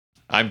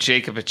I'm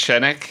Jacob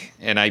Echenik,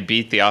 and I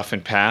beat the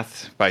often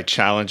path by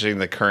challenging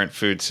the current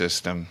food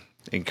system,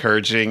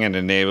 encouraging and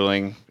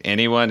enabling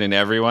anyone and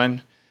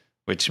everyone,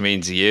 which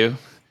means you,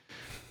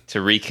 to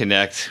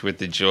reconnect with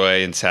the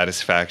joy and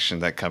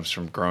satisfaction that comes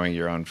from growing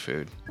your own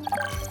food.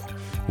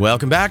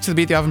 Welcome back to the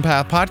Beat the Often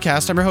Path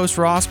podcast. I'm your host,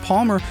 Ross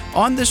Palmer.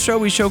 On this show,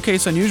 we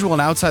showcase unusual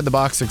and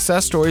outside-the-box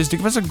success stories to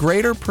give us a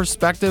greater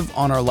perspective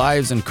on our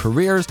lives and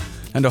careers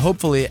and to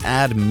hopefully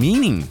add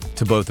meaning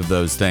to both of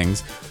those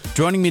things.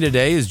 Joining me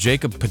today is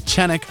Jacob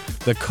Pechenik,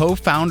 the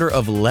co-founder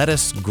of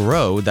Lettuce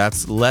Grow.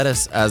 That's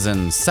lettuce as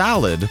in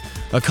salad,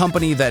 a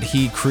company that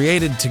he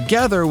created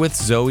together with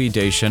Zoe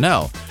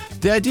Deschanel.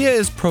 The idea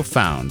is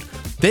profound.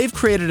 They've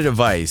created a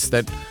device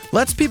that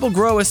lets people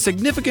grow a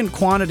significant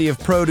quantity of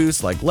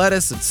produce like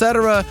lettuce,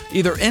 etc.,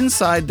 either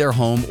inside their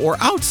home or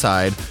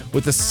outside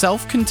with a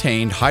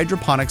self-contained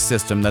hydroponic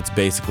system that's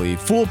basically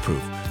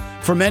foolproof.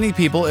 For many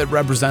people, it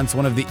represents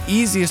one of the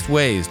easiest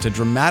ways to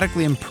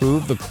dramatically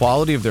improve the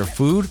quality of their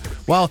food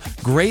while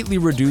greatly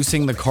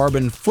reducing the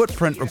carbon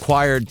footprint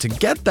required to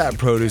get that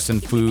produce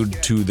and food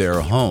to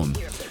their home.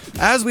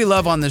 As we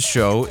love on this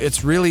show,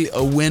 it's really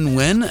a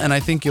win-win, and I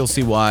think you'll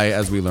see why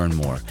as we learn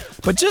more.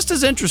 But just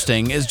as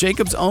interesting is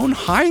Jacob's own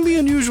highly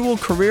unusual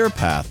career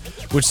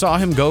path, which saw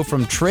him go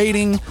from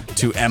trading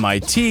to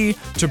MIT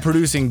to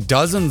producing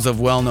dozens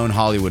of well-known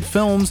Hollywood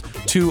films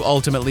to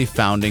ultimately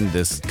founding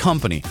this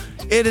company.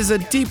 It is a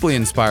deeply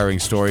inspiring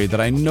story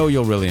that I know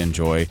you'll really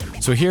enjoy.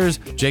 So here's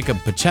Jacob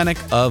Pechenik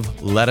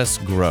of Lettuce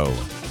Grow.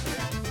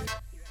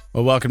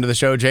 Well, welcome to the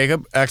show,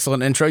 Jacob.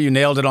 Excellent intro. You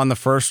nailed it on the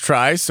first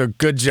try, so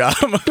good job.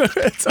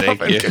 It's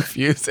Thank often you.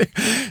 confusing.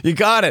 You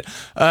got it.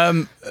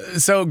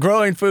 So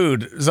growing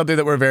food, something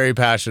that we're very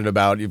passionate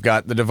about. You've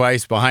got the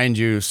device behind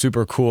you,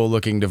 super cool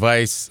looking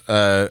device,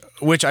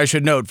 which I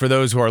should note for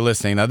those who are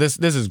listening. Now, this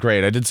is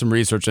great. I did some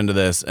research into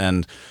this,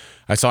 and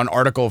I saw an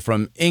article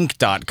from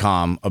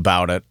Inc.com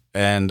about it,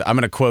 and I'm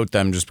going to quote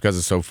them just because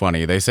it's so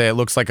funny. They say it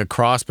looks like a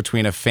cross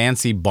between a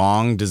fancy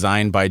bong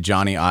designed by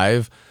Johnny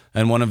Ive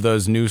and one of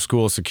those new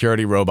school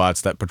security robots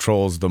that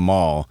patrols the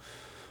mall.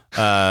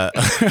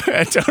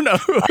 I don't know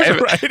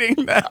who's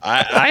writing that.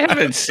 I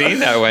haven't seen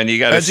that one. You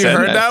got to Had you send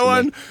heard that to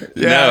one? me.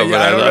 Yeah, No,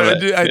 but I don't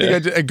love know. it. I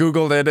think I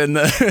Googled it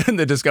in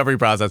the discovery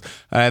process.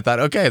 And I thought,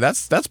 okay,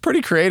 that's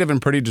pretty creative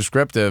and pretty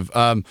descriptive.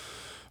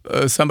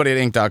 Somebody at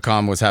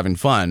Inc.com was having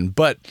fun,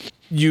 but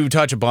you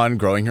touch upon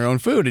growing your own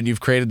food, and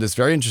you've created this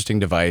very interesting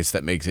device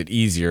that makes it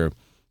easier,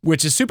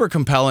 which is super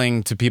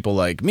compelling to people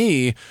like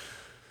me,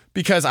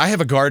 because I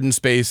have a garden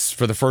space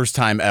for the first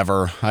time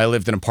ever. I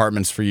lived in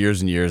apartments for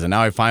years and years, and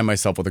now I find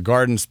myself with a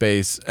garden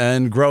space,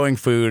 and growing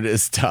food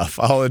is tough.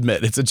 I'll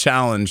admit, it's a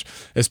challenge,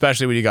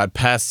 especially when you got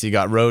pests, you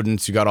got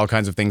rodents, you got all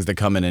kinds of things that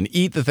come in and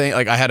eat the thing.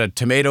 Like I had a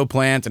tomato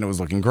plant, and it was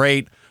looking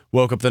great.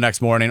 Woke up the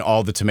next morning,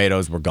 all the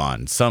tomatoes were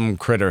gone. Some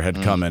critter had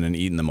come in and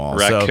eaten them all.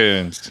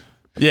 Raccoons.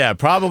 Yeah,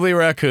 probably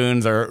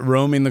raccoons are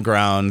roaming the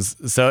grounds.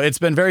 So it's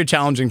been very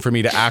challenging for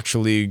me to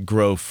actually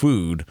grow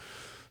food.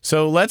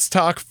 So let's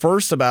talk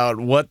first about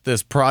what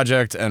this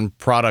project and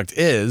product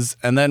is,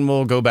 and then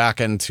we'll go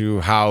back into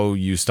how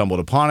you stumbled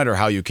upon it or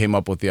how you came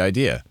up with the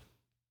idea.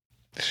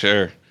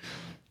 Sure.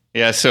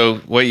 Yeah, so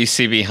what you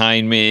see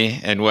behind me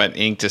and what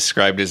Inc.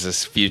 described as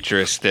this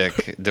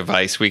futuristic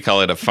device, we call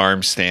it a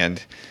farm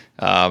stand.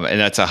 And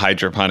that's a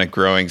hydroponic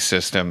growing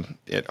system.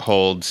 It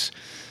holds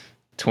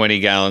 20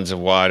 gallons of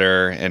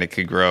water, and it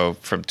could grow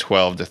from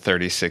 12 to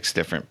 36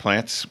 different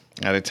plants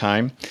at a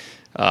time.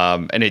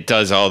 And it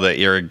does all the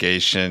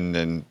irrigation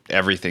and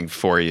everything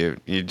for you.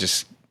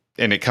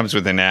 And it comes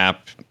with an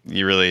app.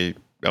 You really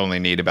only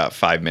need about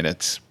 5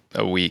 minutes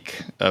a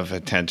week of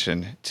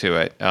attention to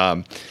it.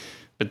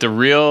 But the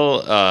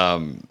real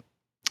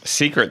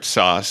secret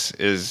sauce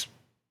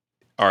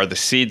are the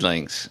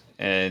seedlings.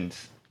 And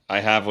I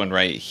have one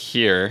right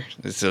here.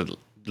 It's a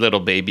little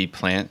baby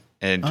plant.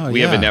 And we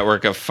have a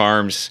network of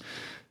farms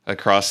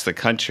across the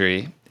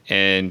country.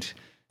 And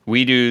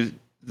we do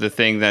the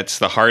thing that's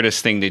the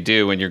hardest thing to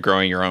do when you're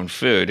growing your own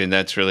food. And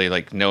that's really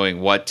like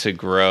knowing what to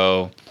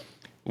grow,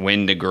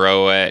 when to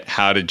grow it,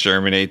 how to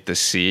germinate the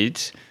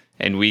seeds.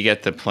 And we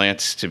get the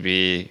plants to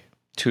be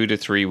 2 to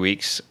 3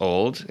 weeks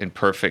old in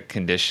perfect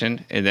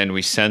condition. And then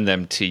we send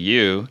them to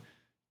you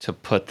to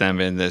put them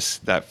in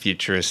that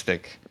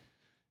futuristic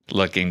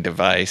looking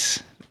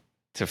device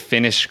to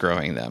finish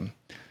growing them.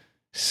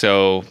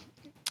 So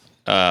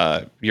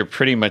you're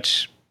pretty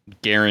much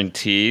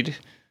guaranteed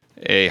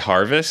a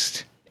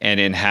harvest, and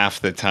in half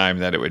the time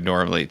that it would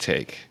normally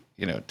take,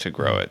 to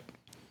grow it.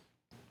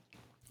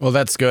 Well,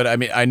 that's good. I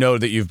mean, I know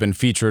that you've been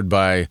featured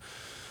by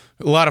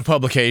a lot of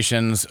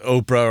publications,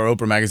 Oprah or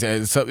Oprah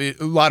Magazine. So a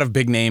lot of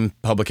big name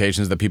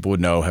publications that people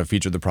would know have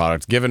featured the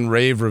product, given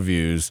rave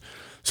reviews.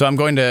 So I'm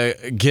going to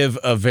give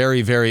a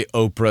very, very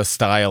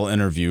Oprah-style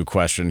interview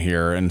question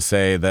here and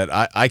say that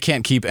I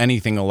can't keep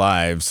anything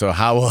alive, so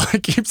how will I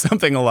keep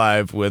something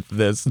alive with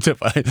this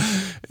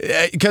device?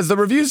 Because the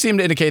reviews seem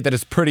to indicate that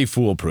it's pretty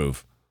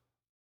foolproof.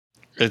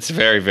 It's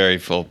very, very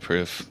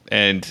foolproof.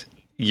 And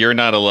you're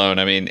not alone.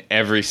 I mean,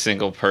 every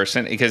single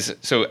person,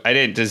 so I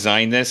didn't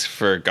design this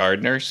for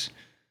gardeners.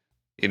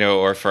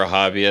 or for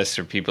hobbyists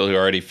or people who are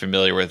already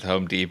familiar with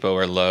Home Depot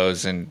or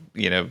Lowe's and,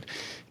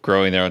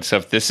 growing their own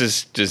stuff. This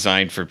is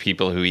designed for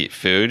people who eat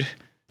food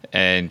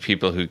and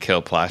people who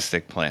kill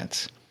plastic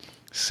plants.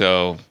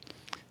 So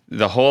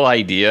the whole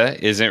idea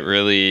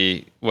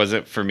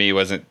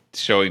wasn't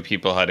showing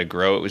people how to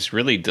grow. It was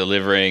really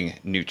delivering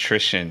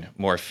nutrition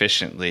more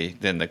efficiently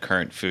than the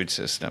current food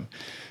system.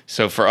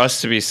 So for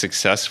us to be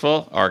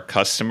successful, our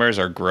customers,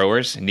 our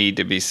growers need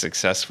to be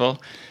successful.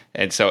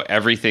 And so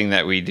everything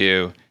that we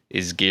do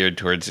is geared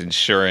towards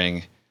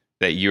ensuring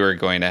that you are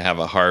going to have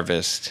a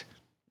harvest,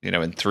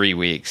 in 3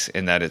 weeks,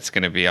 and that it's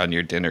going to be on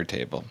your dinner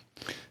table.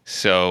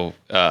 So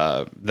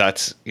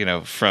that's,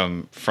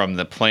 from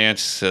the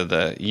plants to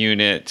the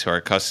unit to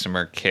our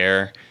customer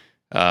care,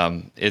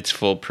 it's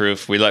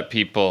foolproof. We let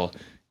people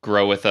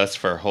grow with us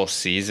for a whole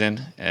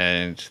season,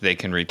 and they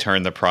can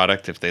return the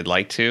product if they'd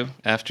like to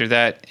after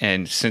that.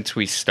 And since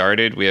we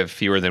started, we have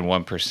fewer than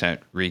 1%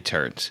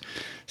 returns.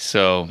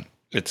 So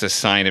it's a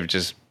sign of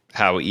just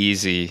how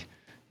easy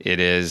it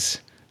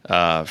is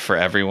for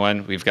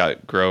everyone. We've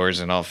got growers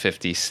in all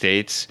 50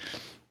 states.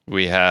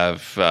 We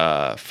have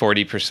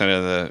 40%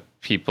 of the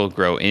people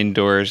grow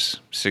indoors,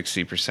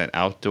 60%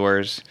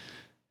 outdoors.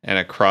 And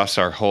across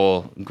our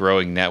whole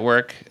growing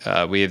network,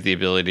 we have the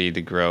ability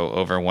to grow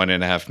over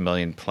 1.5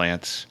 million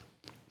plants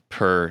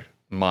per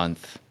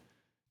month.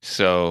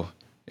 So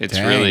it's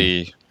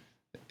really,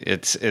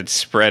 it's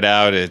spread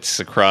out. It's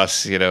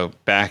across,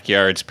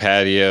 backyards,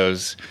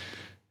 patios,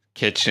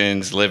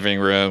 kitchens, living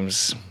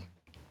rooms.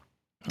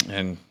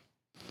 And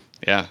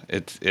yeah,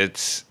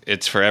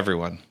 it's for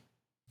everyone.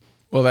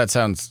 Well, that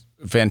sounds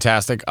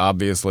fantastic,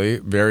 obviously.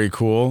 Very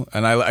cool.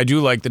 And I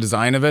do like the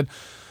design of it.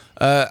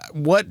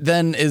 What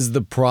then is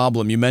the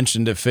problem? You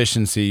mentioned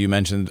efficiency. You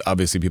mentioned,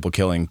 obviously, people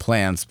killing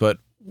plants. But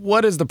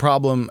what is the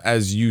problem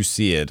as you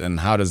see it,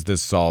 and how does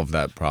this solve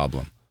that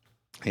problem?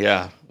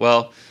 Yeah.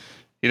 Well,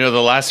 the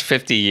last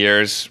 50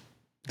 years,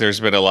 there's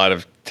been a lot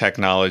of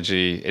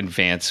technology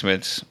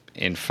advancements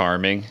in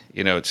farming.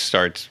 It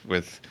starts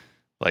with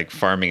like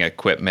farming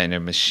equipment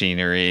and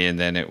machinery, and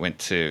then it went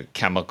to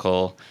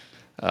chemicals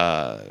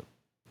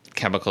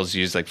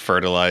used like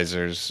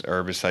fertilizers,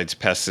 herbicides,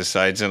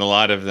 pesticides, and a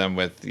lot of them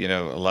with, a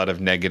lot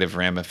of negative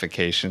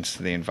ramifications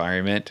to the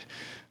environment.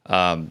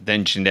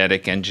 Then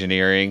genetic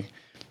engineering.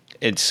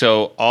 And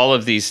so all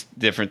of these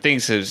different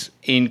things has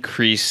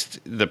increased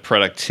the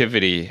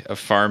productivity of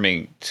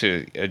farming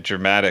to a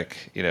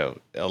dramatic,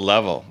 a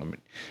level.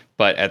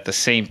 But at the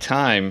same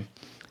time,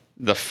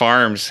 the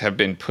farms have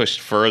been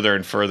pushed further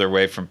and further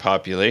away from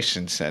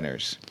population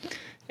centers.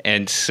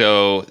 And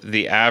so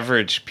the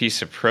average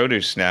piece of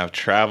produce now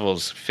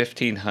travels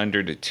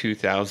 1,500 to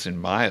 2,000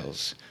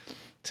 miles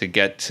to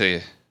get to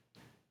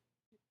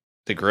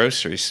the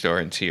grocery store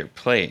and to your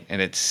plate.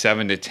 And it's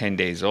 7 to 10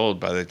 days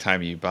old by the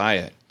time you buy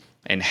it.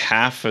 And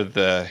half of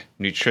the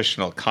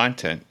nutritional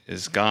content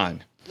is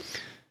gone.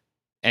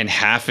 And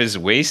half is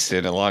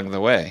wasted along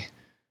the way.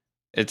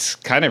 It's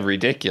kind of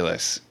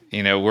ridiculous.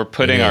 We're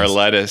putting our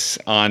lettuce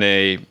on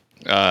a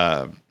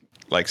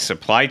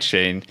supply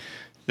chain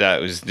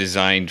that was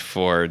designed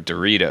for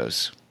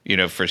Doritos,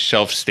 for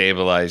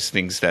shelf-stabilized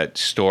things that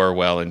store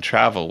well and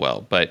travel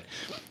well. But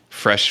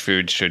fresh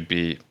food should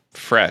be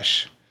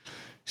fresh.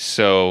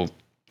 So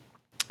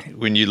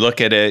when you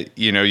look at it,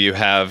 you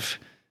have,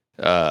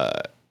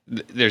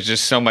 there's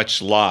just so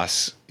much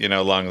loss,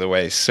 along the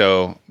way.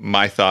 So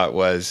my thought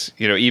was,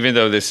 even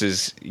though this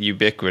is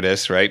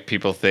ubiquitous, right?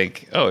 People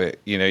think,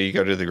 you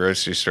go to the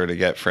grocery store to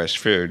get fresh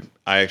food.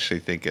 I actually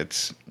think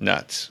it's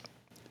nuts.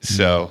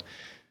 So,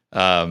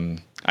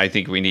 I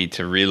think we need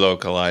to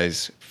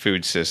relocalize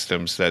food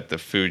systems, that the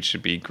food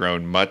should be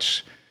grown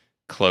much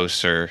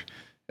closer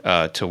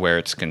to where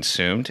it's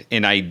consumed.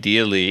 And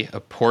ideally, a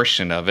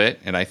portion of it,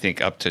 and I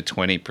think up to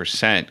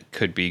 20%,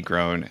 could be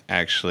grown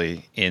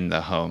actually in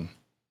the home.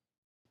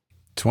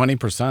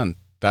 20%.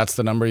 That's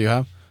the number you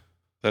have?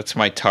 That's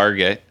my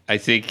target. I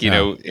think,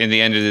 in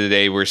the end of the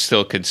day, we're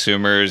still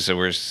consumers, and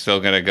we're still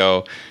going to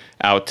go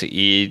out to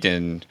eat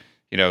and,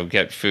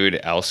 get food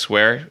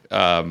elsewhere.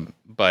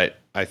 But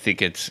I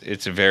think it's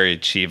very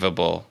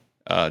achievable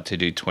to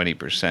do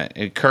 20%.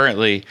 And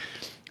currently,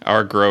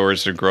 our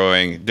growers are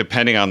growing,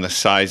 depending on the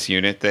size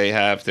unit they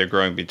have, they're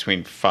growing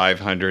between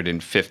 $500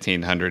 and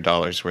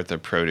 $1,500 worth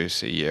of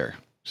produce a year.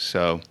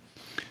 So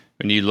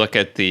when you look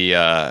at the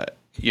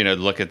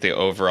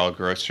overall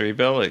grocery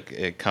bill,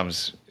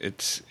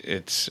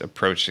 it's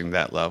approaching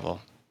that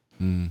level.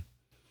 Mm.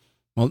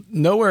 Well,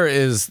 nowhere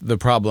is the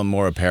problem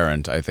more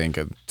apparent, I think,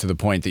 to the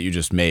point that you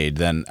just made,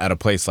 than at a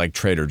place like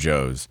Trader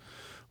Joe's,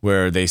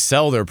 where they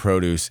sell their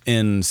produce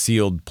in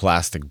sealed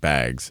plastic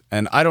bags.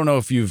 And I don't know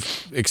if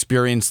you've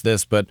experienced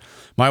this, but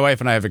my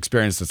wife and I have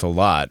experienced this a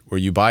lot, where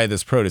you buy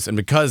this produce, and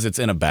because it's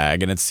in a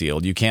bag and it's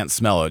sealed, you can't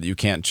smell it, you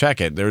can't check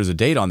it, there's a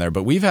date on there.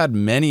 But we've had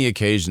many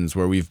occasions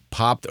where we've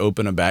popped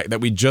open a bag that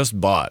we just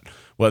bought,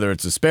 whether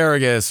it's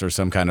asparagus or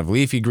some kind of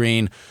leafy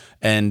green,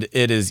 and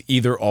it is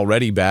either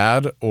already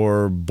bad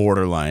or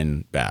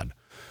borderline bad.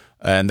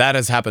 And that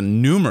has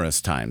happened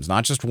numerous times,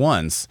 not just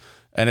once.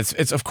 And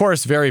it's of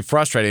course very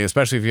frustrating,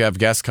 especially if you have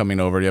guests coming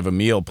over, you have a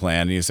meal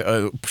plan, and you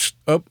say,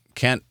 oh,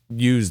 can't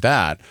use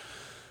that.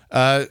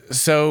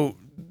 So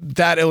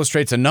that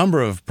illustrates a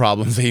number of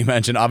problems that you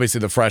mentioned. Obviously,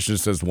 the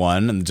freshness is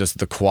one, and just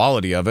the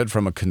quality of it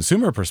from a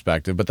consumer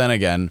perspective. But then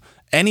again,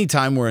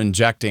 anytime we're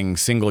injecting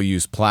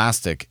single-use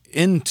plastic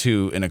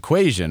into an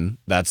equation,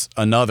 that's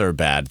another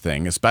bad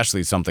thing,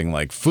 especially something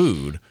like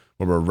food,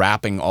 where we're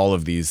wrapping all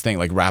of these things,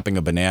 like wrapping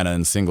a banana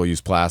in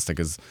single-use plastic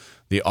is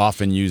the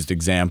often used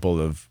example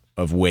of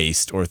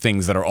waste, or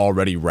things that are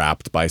already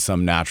wrapped by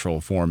some natural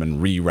form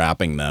and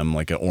rewrapping them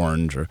like an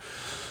orange. Or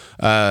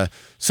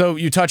so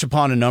you touch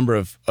upon a number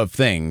of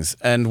things.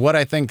 And what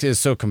I think is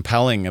so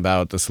compelling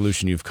about the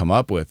solution you've come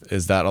up with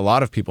is that a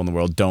lot of people in the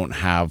world don't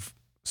have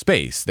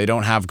space. They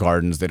don't have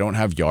gardens, they don't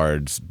have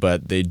yards,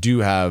 but they do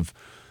have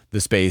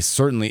the space,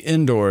 certainly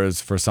indoors,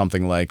 for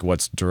something like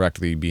what's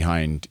directly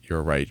behind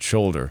your right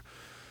shoulder.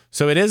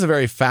 So it is a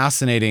very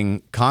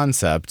fascinating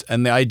concept.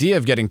 And the idea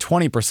of getting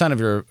 20% of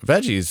your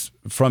veggies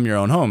from your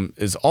own home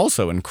is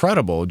also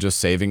incredible, just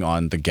saving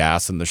on the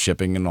gas and the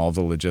shipping and all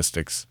the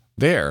logistics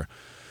there.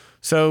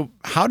 So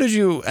how did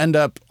you end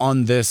up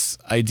on this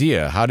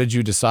idea? How did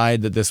you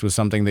decide that this was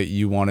something that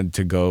you wanted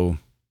to go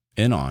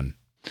in on?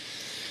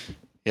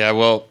 Yeah,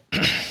 well,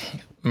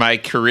 my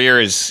career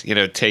is,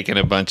 taken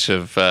a bunch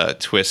of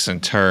twists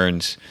and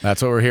turns.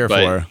 That's what we're here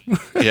for.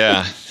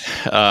 Yeah.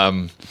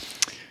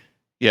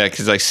 Yeah,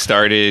 because I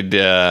started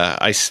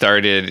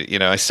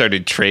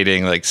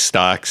trading like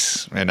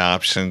stocks and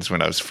options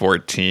when I was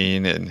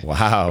 14, and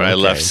wow, when I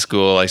left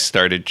school, I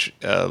started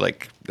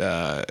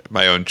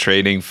my own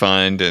trading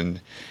fund,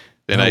 and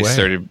then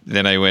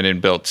Then I went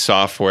and built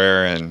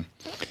software and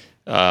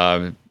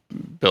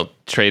built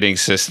trading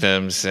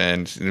systems,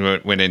 and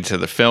went into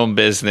the film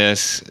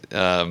business.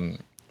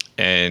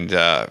 And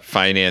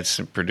financed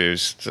and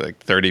produced like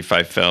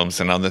 35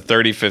 films. And on the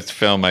 35th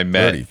film, I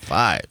met...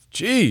 35?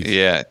 Jeez.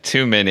 Yeah,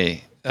 too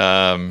many.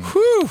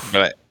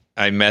 But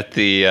I met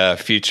the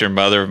future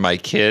mother of my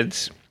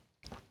kids,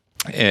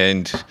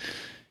 and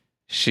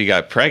she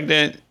got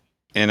pregnant,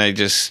 and I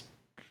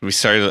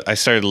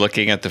started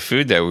looking at the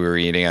food that we were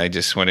eating. I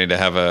just wanted to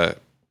have a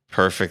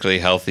perfectly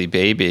healthy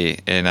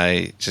baby, and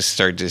I just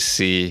started to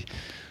see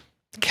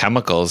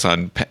chemicals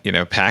on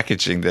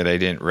packaging that I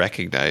didn't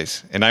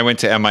recognize. And I went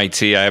to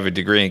MIT. I have a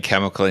degree in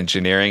chemical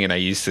engineering, and I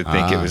used to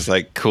think it was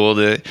like cool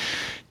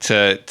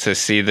to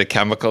see the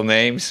chemical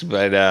names,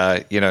 but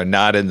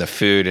not in the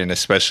food, and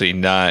especially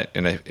not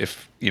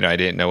if I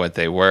didn't know what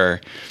they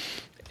were.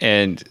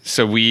 And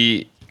so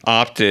we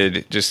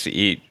opted just to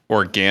eat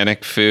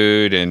organic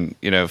food, and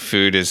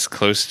food is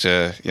close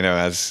to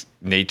as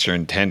nature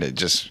intended,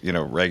 just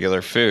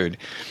regular food.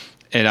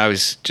 And I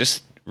was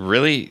just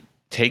really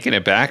taken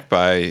aback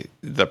by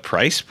the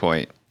price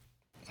point.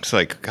 It's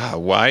like, God,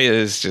 why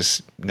is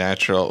just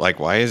natural,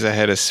 like why is a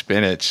head of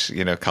spinach,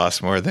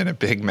 cost more than a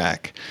Big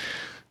Mac?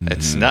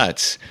 It's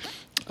nuts.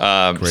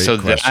 So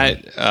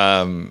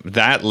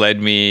that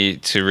led me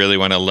to really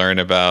want to learn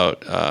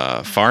about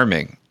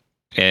farming.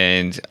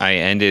 And I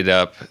ended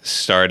up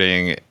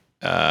starting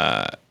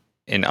an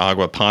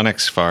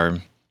aquaponics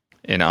farm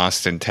in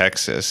Austin,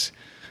 Texas.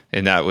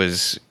 And that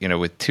was,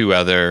 with two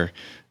other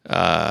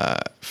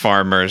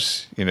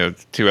farmers,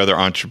 two other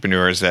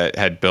entrepreneurs that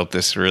had built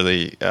this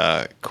really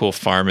cool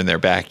farm in their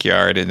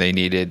backyard, and they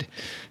needed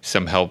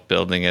some help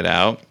building it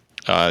out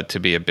to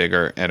be a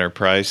bigger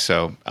enterprise.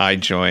 So I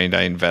joined,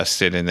 I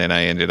invested, and then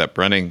I ended up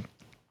running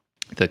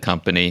the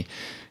company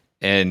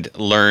and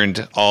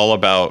learned all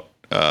about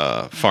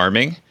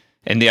farming.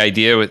 And the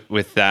idea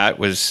with that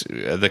was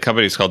the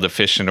company is called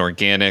Efficient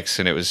Organics,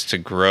 and it was to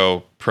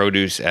grow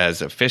produce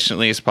as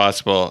efficiently as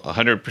possible,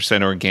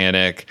 100%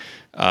 organic,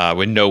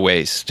 with no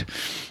waste,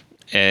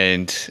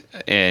 and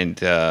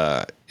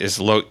as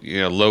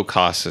low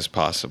cost as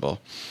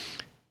possible.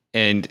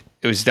 And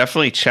it was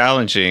definitely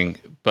challenging,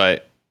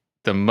 but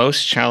the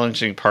most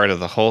challenging part of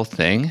the whole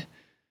thing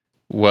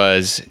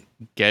was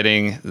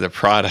getting the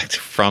product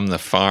from the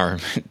farm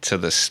to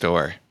the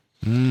store.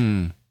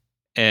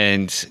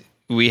 And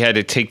we had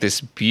to take this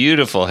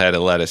beautiful head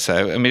of lettuce.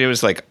 I mean, it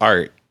was like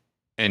art.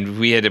 And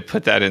we had to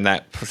put that in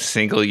that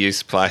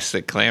single-use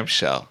plastic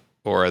clamshell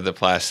or the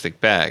plastic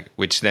bag,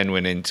 which then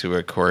went into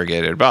a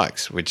corrugated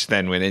box, which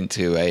then went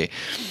into a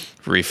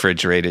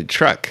refrigerated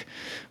truck,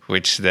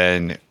 which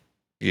then,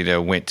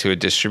 went to a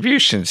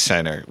distribution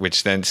center,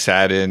 which then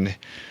sat in,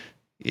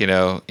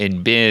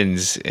 in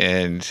bins,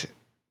 and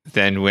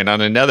then went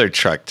on another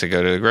truck to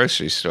go to the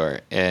grocery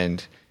store.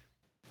 And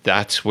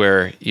that's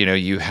where,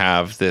 you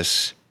have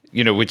this,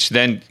 which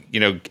then,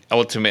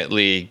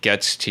 ultimately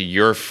gets to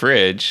your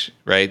fridge,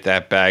 right?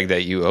 That bag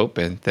that you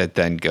open that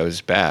then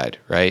goes bad,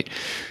 right?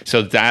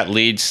 So that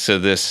leads to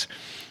this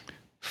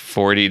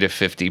 40 to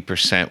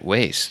 50%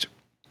 waste.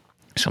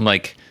 So I'm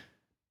like,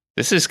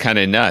 this is kind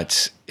of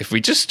nuts. If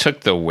we just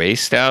took the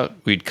waste out,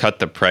 we'd cut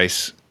the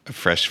price of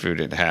fresh food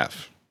in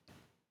half.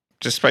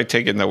 just by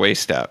taking the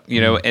waste out,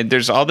 and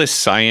there's all this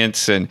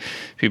science and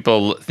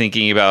people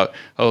thinking about,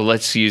 oh,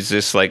 let's use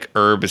this like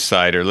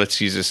herbicide, or let's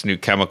use this new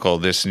chemical,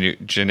 this new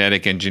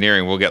genetic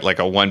engineering. We'll get like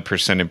a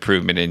 1%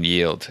 improvement in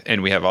yield.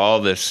 And we have all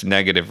this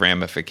negative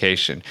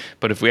ramification.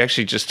 But if we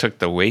actually just took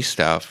the waste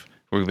out,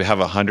 we would have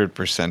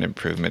 100%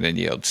 improvement in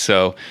yield.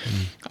 So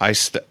I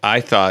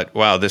thought,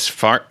 wow, this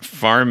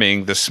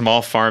farming, the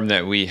small farm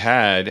that we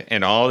had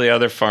and all the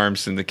other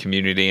farms in the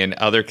community and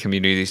other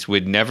communities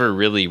would never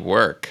really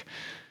work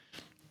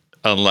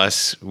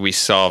unless we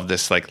solved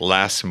this like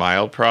last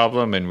mile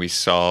problem and we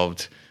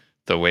solved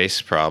the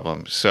waste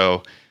problem.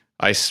 So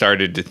I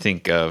started to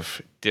think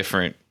of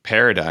different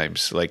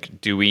paradigms.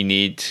 Like, do we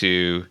need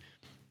to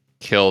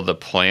kill the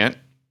plant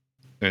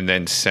and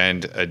then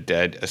send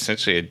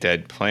essentially a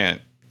dead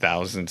plant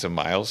thousands of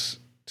miles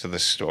to the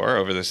store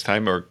over this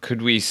time? Or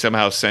could we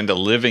somehow send a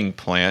living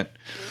plant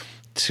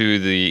to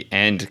the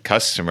end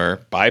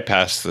customer,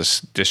 bypass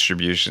the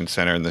distribution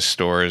center and the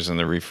stores and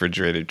the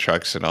refrigerated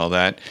trucks and all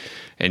that,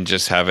 and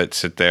just have it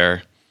sit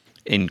there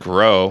and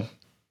grow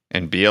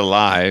and be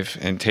alive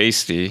and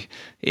tasty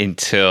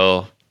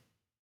until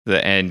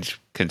the end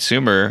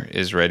consumer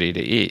is ready to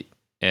eat?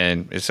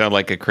 And it sounded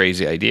like a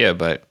crazy idea,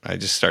 but I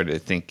just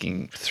started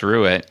thinking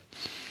through it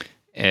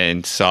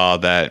and saw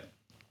that,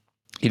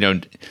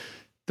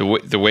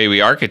 the way we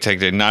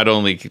architected, not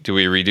only do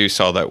we reduce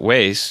all that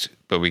waste,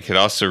 but we could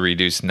also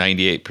reduce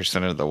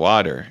 98% of the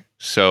water.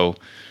 So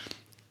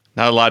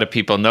not a lot of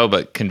people know,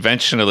 but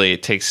conventionally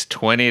it takes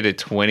 20 to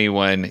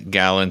 21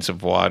 gallons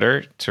of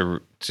water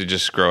to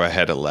just grow a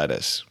head of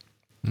lettuce.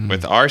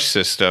 With our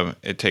system,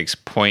 it takes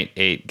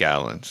 0.8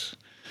 gallons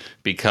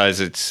because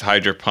it's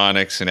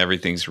hydroponics and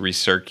everything's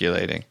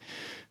recirculating.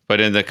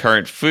 But in the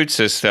current food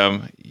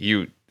system,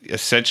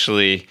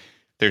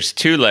 there's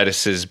 2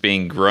 lettuces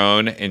being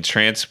grown and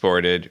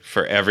transported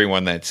for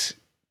everyone that's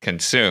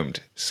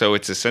consumed. So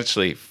it's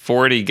essentially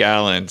 40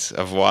 gallons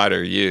of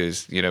water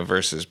used,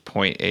 versus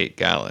 0.8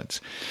 gallons.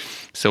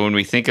 So when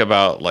we think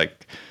about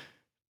like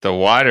the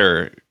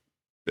water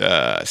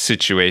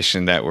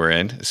situation that we're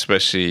in,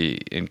 especially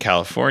in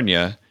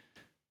California,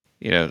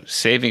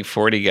 saving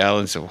 40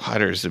 gallons of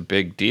water is a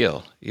big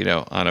deal,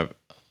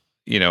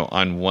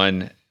 on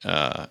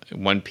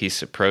one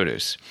piece of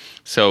produce.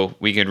 So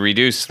we can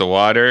reduce the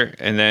water,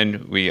 and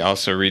then we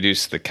also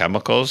reduce the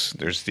chemicals.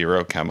 There's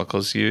 0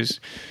 chemicals used.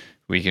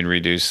 We can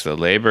reduce the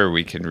labor.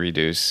 We can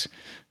reduce,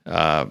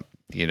 the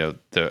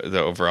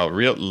overall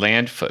real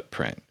land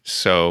footprint.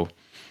 So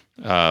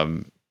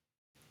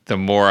the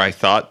more I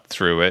thought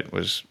through it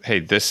was, hey,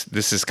 this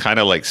is kind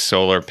of like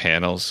solar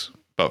panels,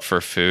 but for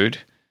food.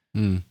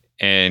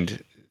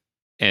 And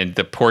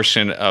the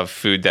portion of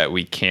food that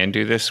we can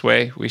do this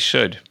way, we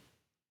should.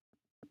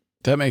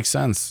 That makes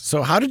sense.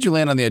 So how did you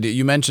land on the idea?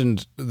 You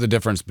mentioned the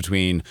difference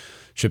between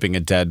shipping a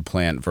dead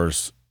plant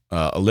versus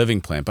a living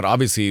plant, but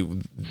obviously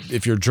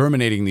if you're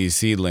germinating these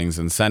seedlings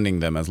and sending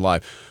them as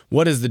live,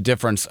 what is the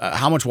difference?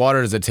 How much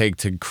water does it take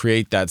to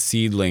create that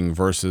seedling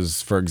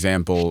versus, for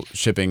example,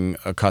 shipping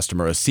a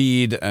customer a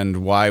seed, and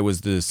why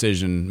was the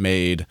decision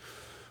made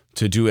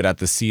to do it at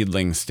the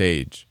seedling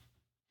stage?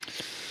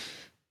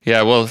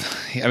 Yeah, well,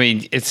 I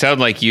mean, it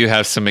sounded like you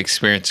have some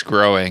experience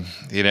growing,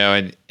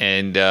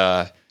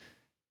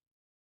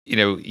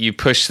 you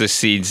push the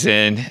seeds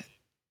in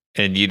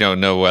and you don't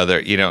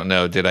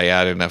know, did I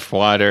add enough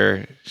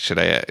water? Should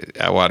I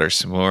add water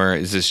some more?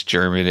 Is this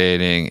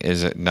germinating?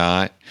 Is it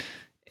not?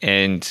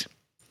 And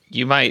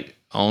you might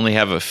only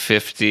have a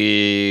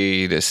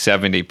 50 to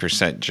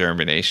 70%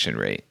 germination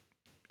rate,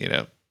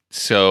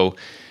 so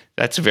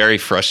that's very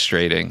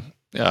frustrating.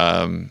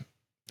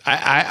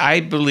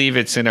 I believe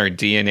it's in our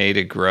DNA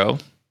to grow.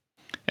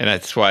 And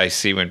that's why I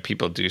see when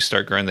people do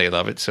start growing, they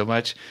love it so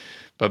much.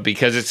 But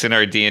because it's in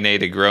our DNA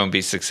to grow and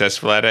be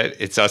successful at it,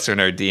 it's also in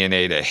our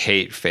DNA to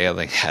hate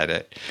failing at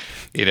it,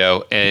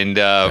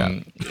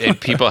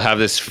 and people have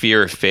this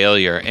fear of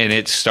failure, and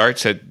it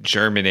starts at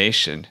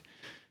germination.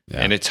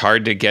 And it's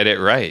hard to get it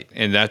right.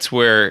 And that's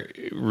where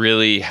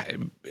really,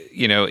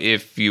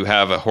 if you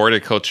have a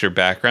horticulture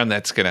background,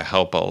 that's going to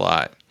help a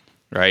lot.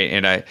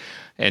 Right.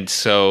 And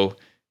so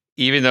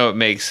even though it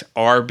makes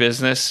our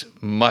business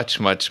much,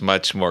 much,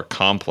 much more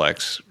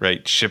complex,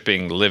 right,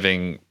 shipping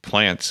living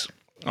plants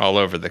all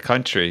over the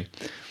country,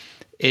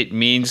 it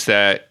means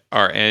that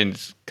our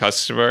end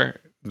customer,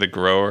 the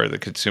grower, the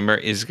consumer,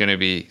 is going to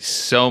be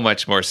so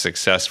much more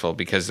successful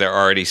because they're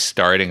already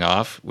starting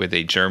off with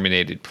a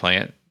germinated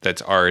plant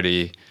that's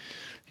already,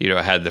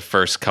 had the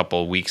first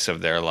couple weeks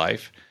of their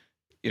life,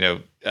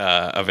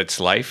 of its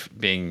life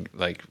being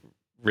like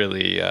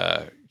really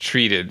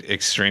treated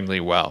extremely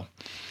well.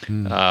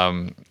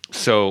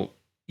 So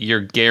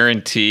you're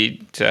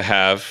guaranteed to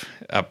have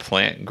a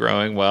plant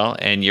growing well,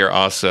 and you're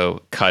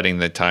also cutting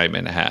the time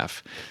in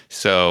half.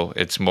 So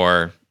it's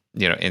more,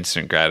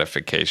 instant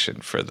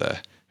gratification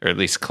or at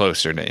least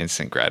closer to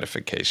instant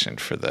gratification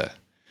for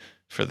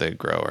the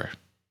grower.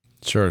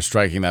 Sure,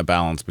 striking that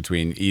balance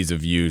between ease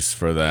of use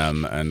for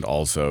them and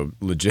also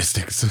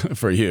logistics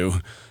for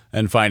you,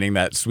 and finding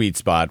that sweet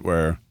spot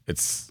where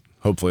it's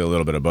hopefully a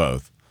little bit of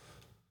both.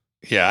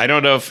 Yeah, I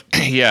don't know if,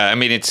 yeah, I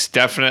mean, it's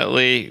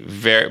definitely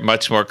very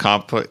much more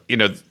complex.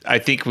 I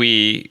think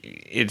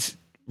it's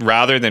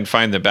rather than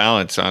find the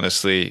balance,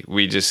 honestly,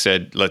 we just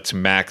said, let's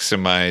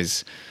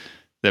maximize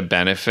the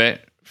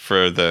benefit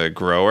for the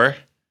grower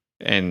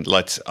and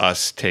let's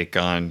us take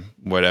on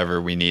whatever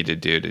we need to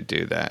do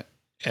that.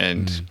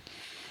 And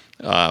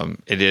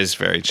it is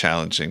very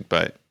challenging,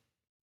 but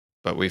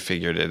we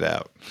figured it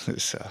out.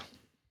 So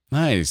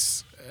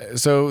Nice.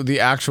 So the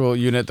actual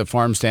unit, the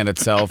farm stand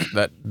itself,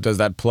 does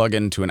that plug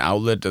into an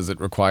outlet? Does it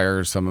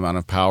require some amount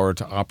of power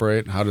to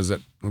operate?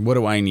 What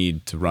do I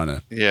need to run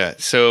it? Yeah.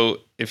 So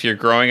if you're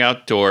growing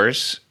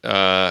outdoors,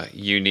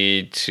 you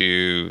need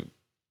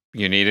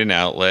an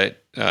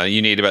outlet.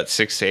 You need about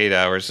 6 to 8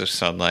 hours of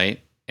sunlight,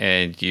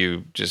 and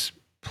you just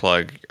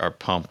plug or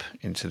pump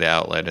into the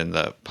outlet, and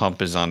the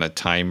pump is on a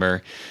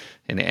timer,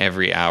 and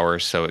every hour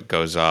so it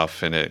goes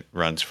off, and it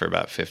runs for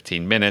about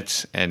 15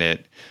 minutes, and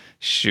it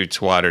shoots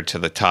water to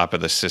the top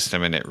of the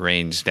system, and it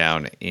rains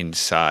down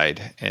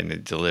inside, and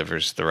it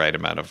delivers the right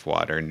amount of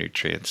water and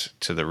nutrients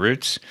to the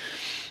roots.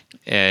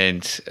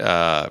 And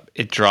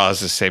it draws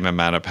the same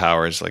amount of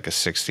power as like a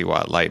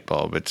 60-watt light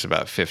bulb. It's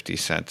about 50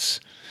 cents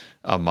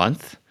a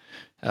month.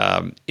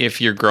 If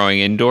you're growing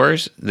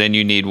indoors, then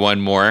you need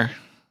one more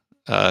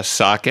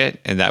socket,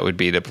 and that would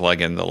be to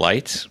plug in the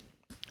lights.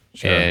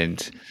 Sure.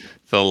 And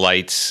the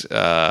lights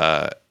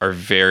they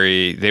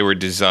were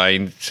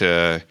designed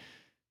to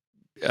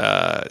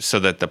so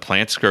that the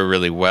plants grow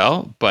really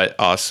well, but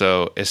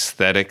also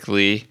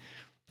aesthetically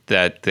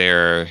that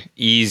they're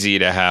easy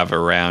to have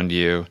around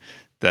you.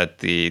 That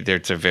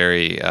there's a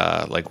very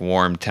like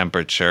warm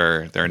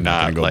temperature. They're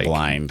not go like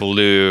blind.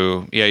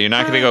 Blue. Yeah, you're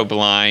not going to go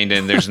blind,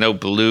 and there's no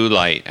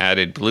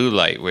added blue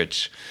light,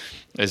 which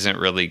isn't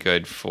really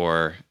good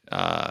for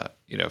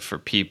for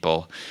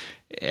people.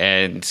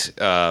 And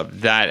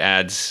that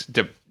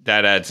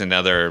adds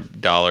another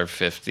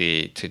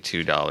 $1.50 to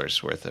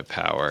 $2 worth of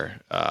power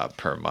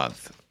per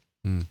month.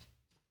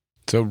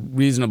 So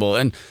reasonable.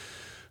 And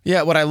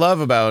yeah, what I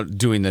love about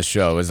doing this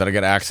show is that I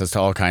get access to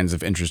all kinds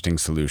of interesting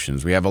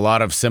solutions. We have a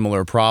lot of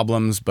similar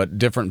problems, but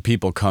different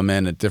people come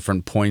in at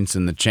different points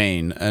in the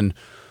chain. And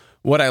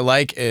what I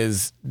like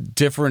is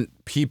different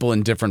people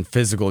in different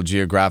physical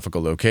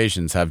geographical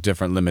locations have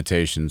different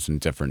limitations and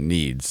different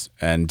needs,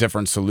 and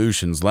different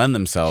solutions lend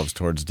themselves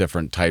towards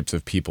different types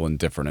of people in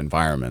different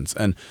environments.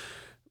 And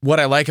what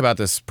I like about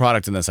this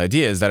product and this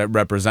idea is that it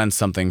represents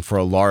something for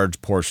a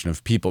large portion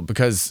of people,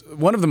 because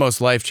one of the most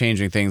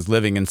life-changing things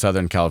living in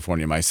Southern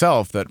California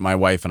myself that my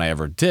wife and I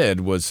ever did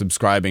was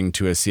subscribing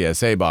to a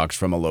CSA box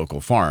from a local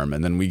farm.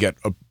 And then we get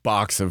a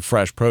box of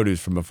fresh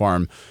produce from a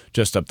farm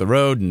just up the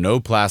road,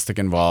 no plastic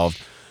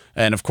involved.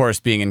 And of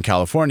course, being in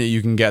California,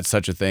 you can get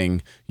such a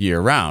thing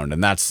year round.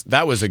 And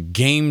that was a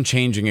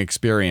game-changing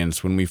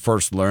experience when we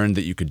first learned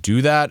that you could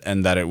do that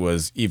and that it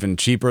was even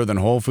cheaper than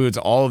Whole Foods,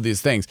 all of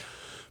these things.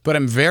 But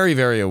I'm very,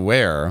 very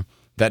aware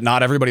that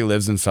not everybody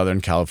lives in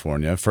Southern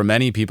California. For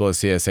many people, a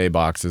CSA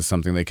box is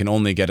something they can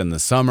only get in the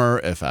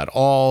summer, if at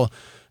all.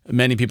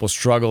 Many people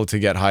struggle to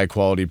get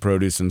high-quality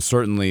produce, and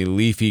certainly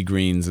leafy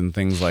greens and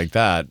things like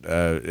that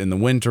in the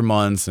winter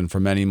months and for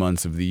many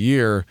months of the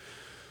year.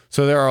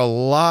 So there are a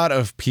lot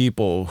of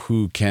people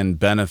who can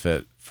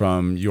benefit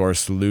from your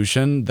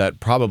solution that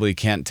probably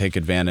can't take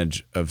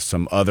advantage of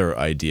some other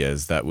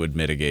ideas that would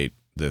mitigate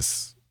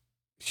this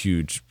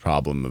huge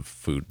problem of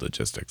food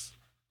logistics.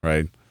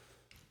 Right.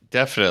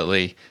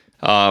 Definitely.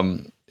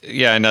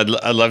 Yeah. And I'd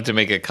love to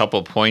make a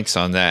couple points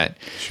on that.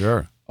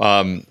 Sure.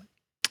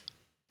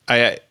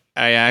 I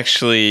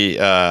actually,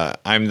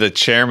 I'm the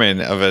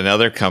chairman of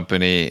another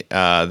company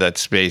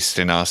that's based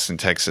in Austin,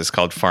 Texas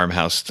called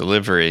Farmhouse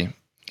Delivery.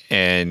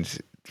 And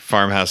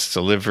Farmhouse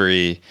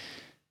Delivery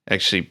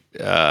actually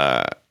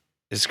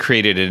has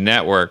created a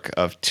network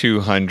of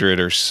 200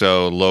 or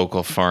so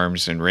local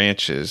farms and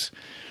ranches.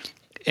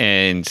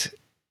 And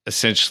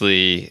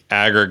essentially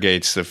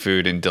aggregates the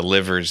food and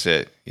delivers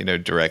it,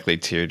 directly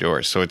to your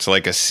door. So it's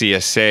like a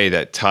CSA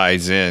that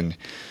ties in,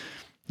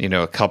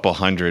 a couple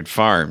hundred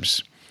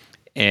farms,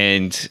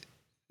 and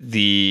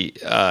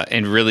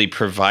and really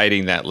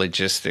providing that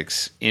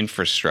logistics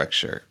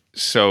infrastructure.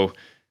 So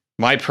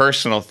my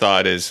personal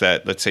thought is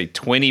that, let's say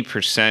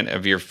 20%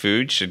 of your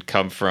food should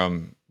come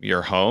from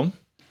your home,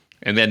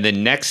 and then the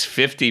next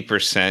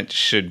 50%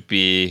 should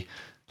be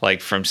like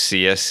from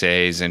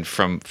CSAs and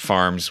from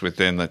farms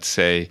within, let's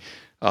say,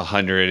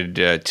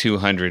 100,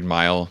 200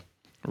 mile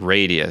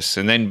radius.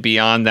 And then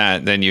beyond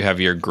that, then you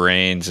have your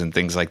grains and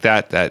things like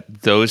that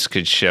those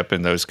could ship,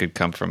 and those could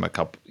come from a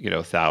couple,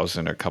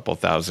 1,000 or a couple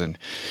thousand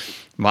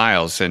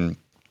miles. And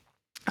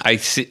I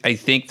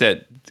think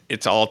that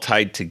it's all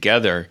tied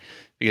together,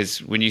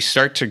 because when you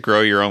start to grow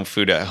your own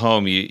food at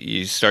home,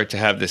 you start to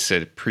have this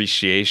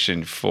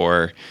appreciation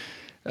for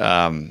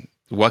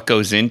what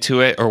goes into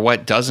it or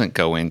what doesn't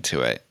go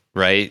into it,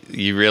 right?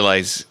 You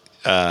realize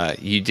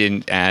you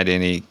didn't add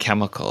any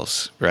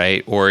chemicals,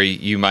 right? Or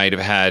you might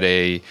have had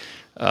a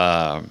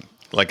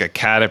like a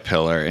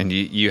caterpillar, and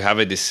you have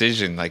a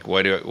decision. Like,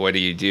 what do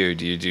you do?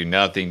 Do you do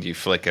nothing? Do you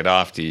flick it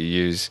off? Do you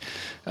use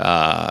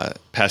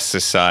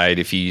pesticide?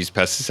 If you use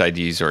pesticide,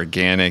 do you use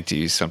organic? Do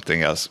you use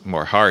something else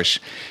more harsh?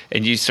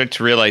 And you start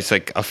to realize,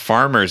 like, a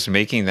farmer's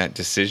making that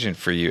decision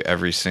for you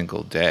every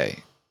single day.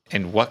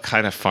 And what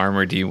kind of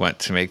farmer do you want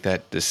to make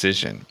that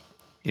decision?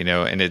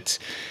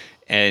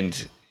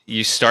 And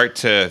you start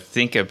to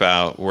think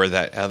about where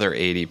that other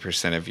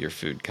 80% of your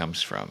food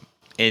comes from.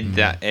 And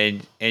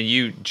and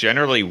you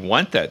generally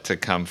want that to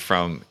come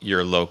from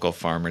your local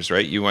farmers,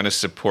 right? You want to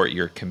support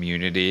your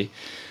community,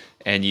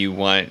 and you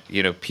want,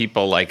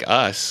 people like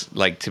us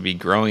to be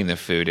growing the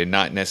food, and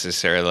not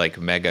necessarily like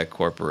mega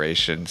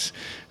corporations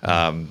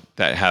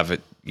that have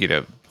it,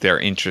 their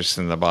interest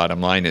in the bottom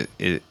line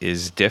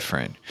is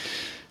different.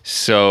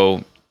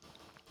 So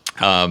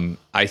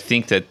I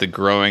think that the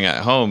growing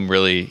at home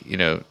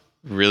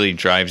really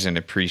drives an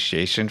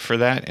appreciation for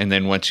that. And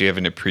then once you have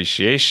an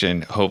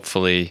appreciation,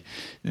 hopefully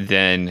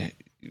then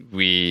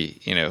we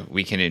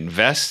can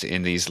invest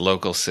in these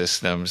local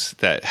systems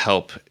that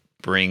help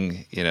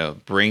bring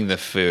the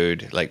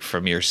food, like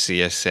from your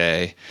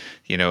CSA,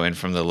 and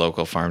from the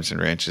local farms and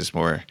ranches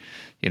more,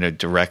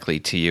 directly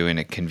to you in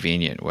a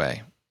convenient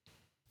way.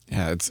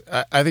 Yeah,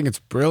 I think it's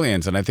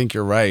brilliant. And I think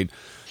you're right.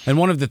 And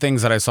one of the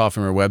things that I saw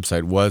from your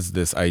website was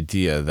this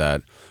idea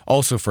that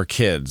also for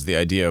kids, the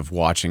idea of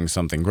watching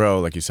something grow,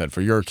 like you said,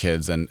 for your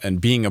kids, and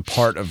being a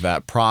part of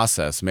that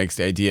process makes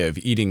the idea of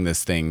eating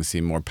this thing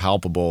seem more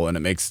palpable, and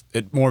it makes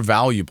it more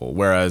valuable.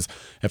 Whereas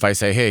if I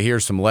say, hey,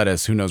 here's some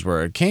lettuce, who knows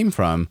where it came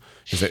from?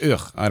 You say,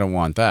 ugh, I don't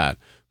want that.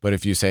 But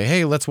if you say,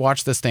 hey, let's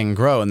watch this thing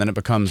grow, and then it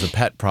becomes a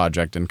pet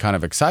project and kind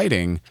of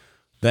exciting,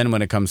 then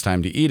when it comes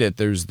time to eat it,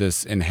 there's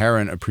this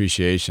inherent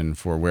appreciation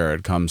for where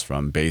it comes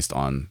from based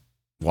on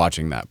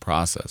watching that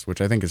process, which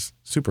I think is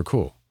super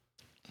cool.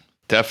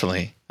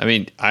 Definitely. I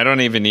mean, I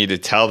don't even need to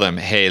tell them,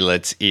 hey,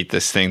 let's eat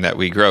this thing that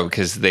we grow,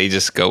 because they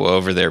just go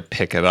over there,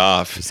 pick it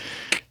off,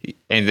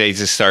 and they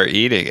just start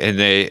eating. And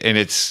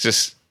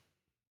it's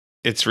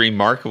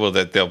remarkable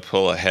that they'll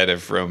pull a head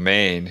of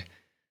romaine,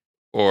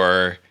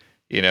 or,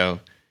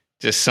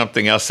 just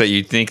something else that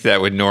you'd think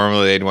that would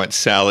normally they'd want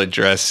salad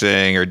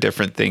dressing or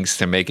different things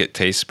to make it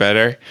taste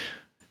better.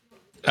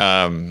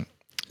 They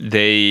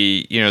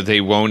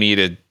won't eat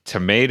a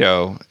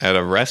tomato at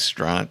a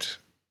restaurant,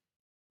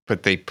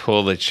 but they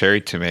pull the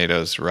cherry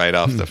tomatoes right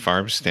off the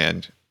farm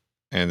stand,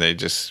 and they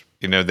just,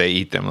 they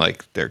eat them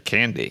like they're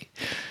candy.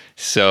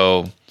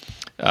 So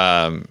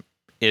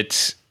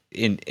it's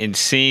in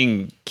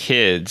seeing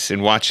kids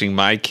and watching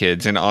my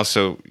kids, and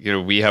also,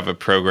 we have a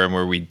program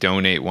where we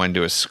donate one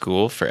to a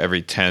school for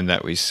every 10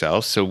 that we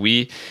sell. So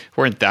we're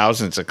in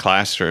thousands of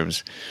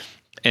classrooms.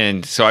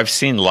 And so I've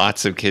seen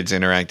lots of kids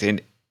interact,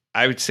 and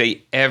I would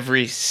say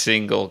every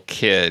single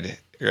kid,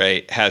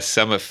 right, has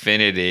some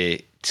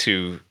affinity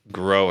to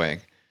growing.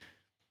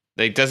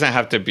 It doesn't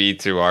have to be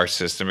through our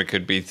system. It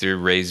could be through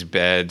raised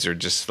beds, or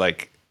just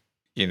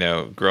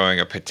growing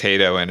a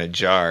potato in a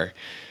jar.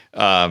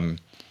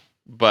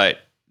 But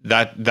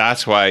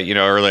that's why,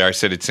 earlier I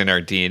said it's in our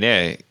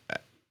DNA.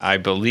 I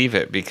believe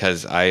it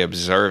because I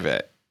observe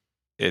it.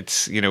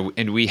 It's,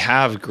 and we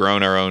have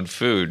grown our own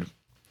food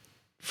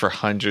for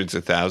hundreds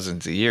of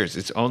thousands of years.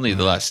 It's only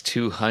the last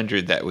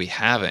 200 that we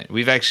haven't.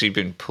 We've actually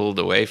been pulled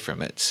away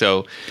from it.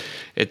 So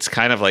it's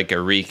kind of like a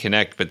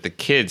reconnect, but the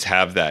kids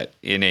have that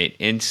innate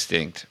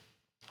instinct.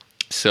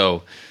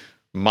 So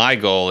my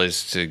goal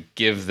is to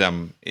give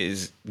them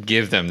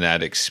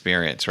that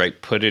experience,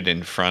 right? Put it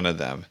in front of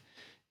them.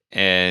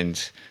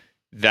 And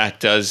that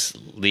does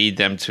lead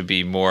them to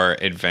be more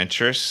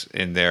adventurous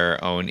in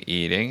their own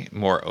eating,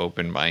 more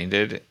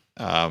open-minded,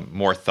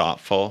 more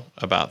thoughtful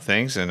about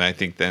things. And I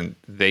think then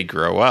they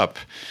grow up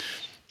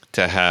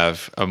to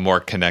have a more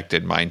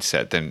connected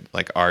mindset than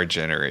like our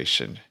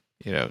generation,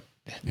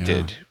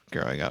 did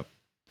growing up.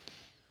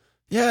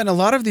 Yeah, and a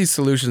lot of these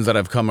solutions that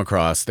I've come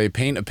across, they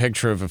paint a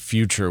picture of a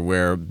future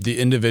where the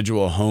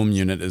individual home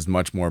unit is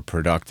much more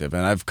productive.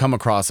 And I've come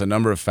across a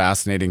number of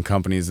fascinating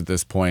companies at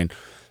this point,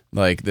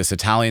 like this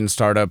Italian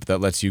startup that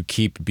lets you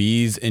keep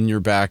bees in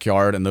your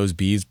backyard, and those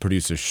bees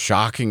produce a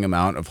shocking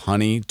amount of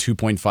honey,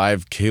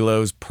 2.5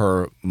 kilos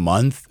per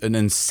month, an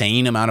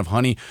insane amount of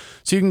honey.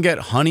 So you can get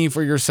honey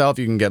for yourself.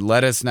 You can get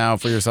lettuce now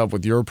for yourself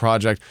with your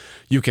project.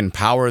 You can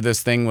power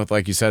this thing with,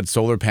 like you said,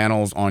 solar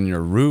panels on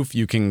your roof.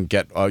 You can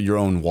get your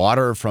own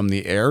water from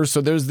the air.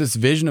 So there's this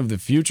vision of the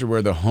future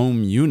where the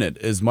home unit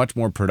is much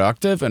more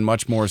productive and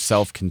much more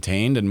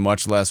self-contained and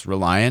much less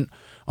reliant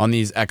on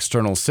these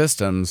external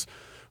systems,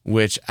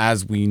 which,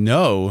 as we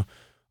know,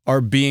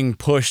 are being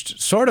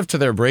pushed sort of to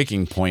their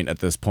breaking point at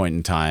this point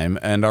in time,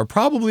 and are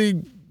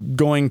probably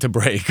going to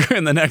break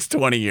in the next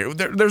 20 years.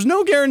 There's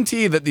no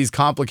guarantee that these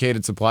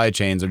complicated supply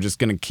chains are just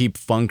going to keep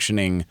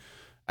functioning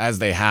as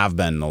they have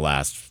been the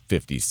last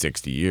 50,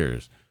 60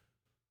 years.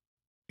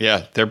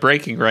 Yeah, they're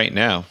breaking right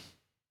now.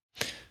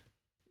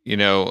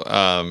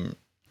 I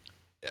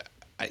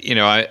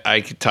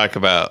could talk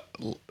about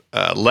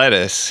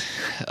lettuce.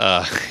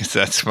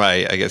 That's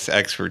my, I guess,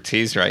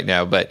 expertise right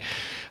now. But,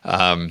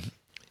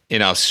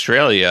 in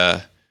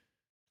Australia,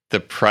 the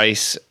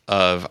price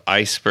of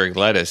iceberg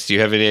lettuce. Do you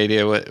have any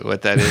idea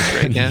what that is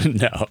right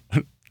now?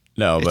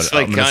 No, but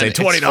like I'm going to say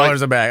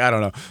 $20 a bag. I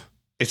don't know.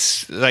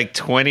 It's like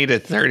 $20 to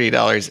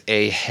 $30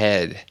 a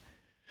head.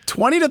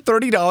 $20 to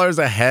 $30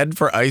 a head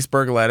for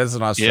iceberg lettuce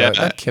in Australia?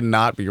 Yeah. That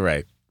cannot be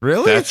right.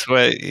 Really? That's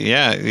what,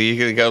 you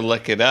can go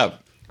look it up.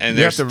 And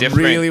you have to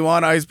really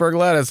want iceberg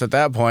lettuce at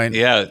that point.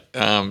 Yeah,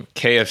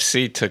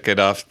 KFC took it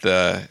off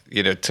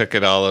took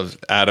it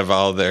out of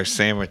all their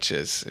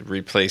sandwiches,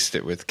 replaced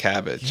it with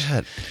cabbage.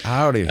 Get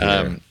out of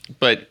here.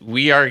 But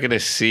we are going to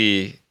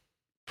see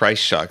price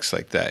shocks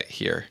like that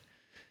here.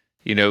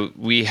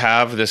 We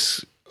have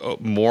this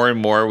more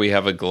and more. We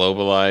have a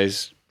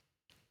globalized,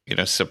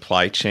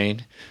 supply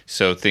chain.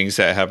 So things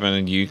that happen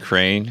in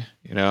Ukraine,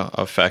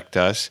 affect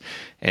us,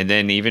 and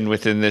then even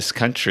within this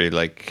country,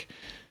 like.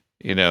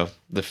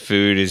 The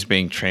food is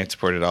being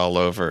transported all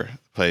over the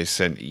place.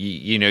 And,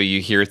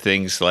 you hear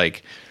things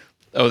like,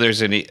 oh,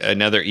 there's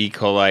another E.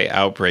 coli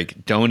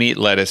outbreak. Don't eat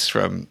lettuce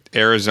from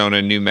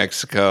Arizona, New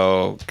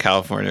Mexico,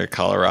 California,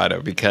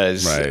 Colorado,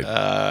 because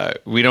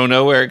we don't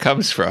know where it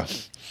comes from.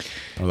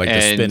 Or like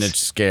the spinach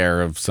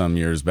scare of some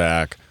years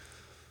back.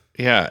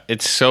 Yeah,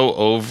 it's so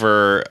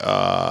over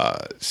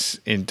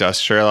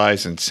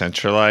industrialized and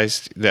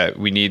centralized that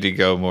we need to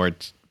go more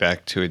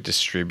back to a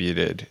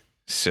distributed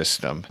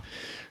system.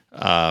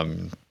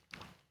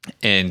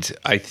 And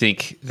I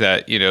think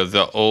that,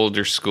 the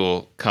older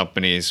school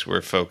companies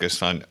were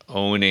focused on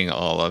owning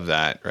all of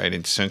that, right,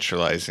 and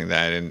centralizing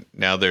that. And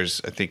now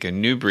there's, I think, a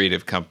new breed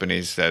of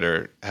companies that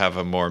have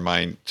a more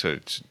mind to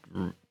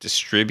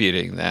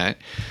distributing that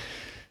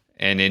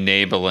and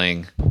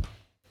enabling,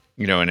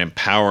 and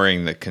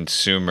empowering the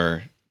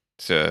consumer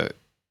to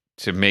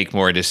make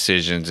more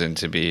decisions and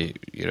to be,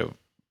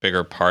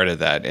 bigger part of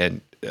that,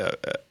 and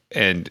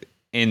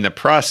in the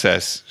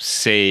process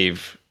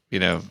save.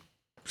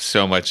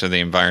 So much of the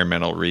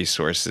environmental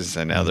resources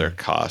and other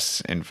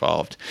costs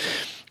involved.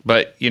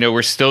 But,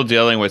 we're still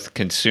dealing with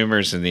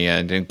consumers in the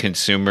end, and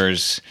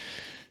consumers,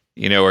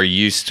 are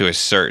used to a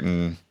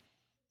certain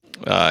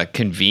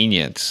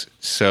convenience.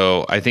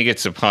 So I think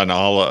it's upon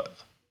all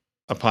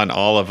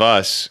of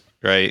us,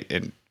 right,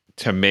 and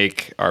to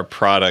make our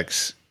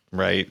products,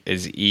 right,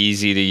 as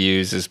easy to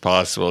use as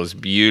possible, as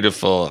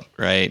beautiful,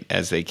 right,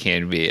 as they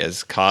can be,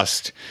 as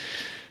cost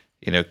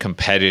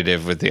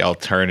competitive with the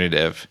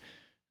alternative.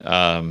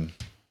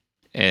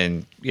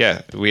 And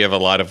yeah, we have a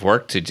lot of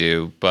work to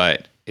do,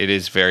 but it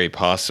is very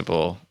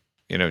possible,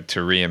 to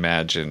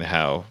reimagine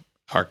how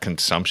our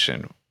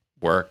consumption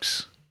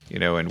works,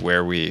 and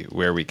where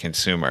we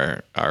consume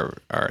our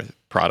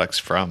products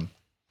from.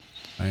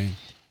 Right.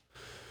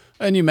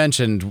 And you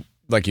mentioned,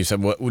 like you said,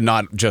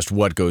 not just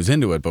what goes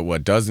into it, but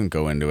what doesn't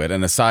go into it.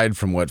 And aside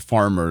from what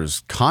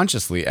farmers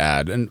consciously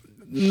add, and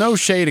no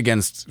shade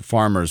against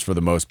farmers for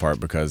the most part,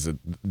 because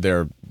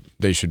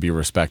they should be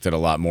respected a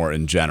lot more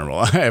in general.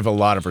 I have a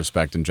lot of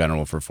respect in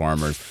general for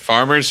farmers.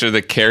 Farmers are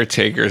the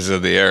caretakers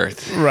of the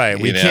earth. Right.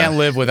 We can't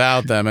live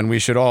without them, and we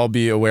should all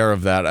be aware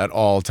of that at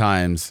all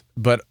times.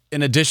 But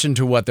in addition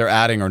to what they're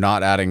adding or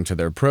not adding to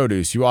their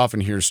produce, you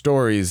often hear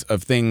stories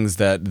of things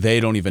that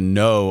they don't even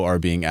know are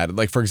being added.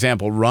 Like, for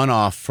example,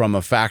 runoff from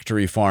a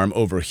factory farm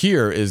over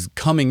here is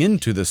coming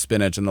into the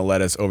spinach and the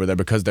lettuce over there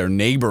because they're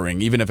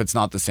neighboring, even if it's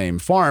not the same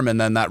farm. And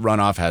then that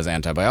runoff has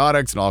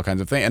antibiotics and all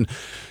kinds of things. And,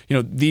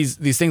 these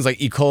things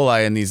like E.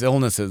 coli and these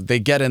illnesses, they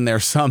get in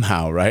there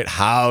somehow, right?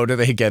 How do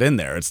they get in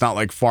there? It's not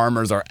like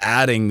farmers are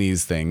adding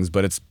these things,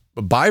 but it's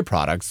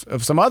byproducts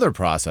of some other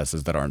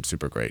processes that aren't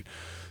super great.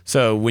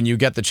 So when you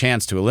get the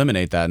chance to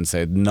eliminate that and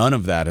say none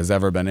of that has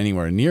ever been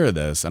anywhere near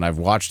this, and I've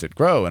watched it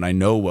grow and I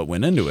know what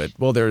went into it,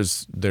 well,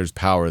 there's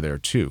power there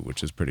too,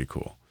 which is pretty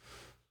cool.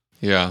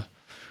 Yeah.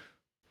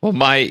 Well,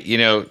 I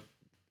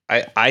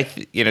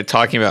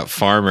talking about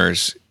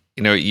farmers,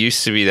 it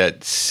used to be that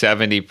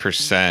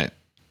 70%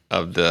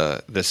 of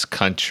this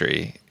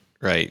country,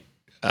 right,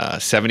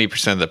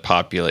 70% of the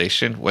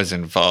population was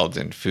involved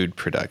in food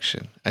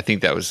production. I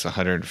think that was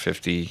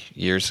 150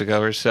 years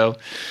ago or so.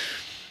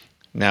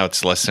 Now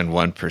it's less than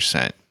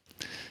 1%.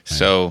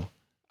 So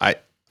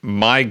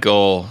my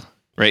goal,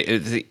 right,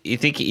 you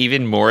think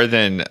even more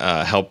than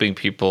helping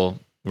people,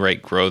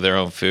 right, grow their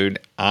own food,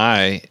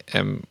 I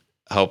am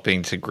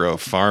helping to grow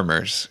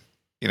farmers.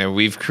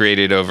 We've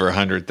created over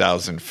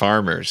 100,000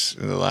 farmers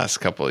in the last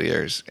couple of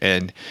years.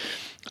 And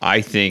I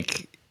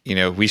think,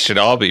 we should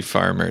all be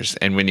farmers.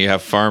 And when you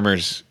have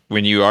farmers,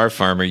 when you are a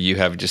farmer, you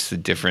have just a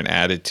different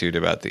attitude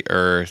about the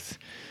earth.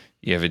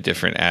 You have a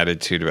different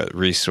attitude about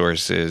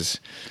resources.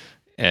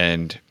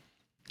 And,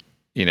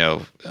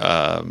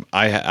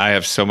 I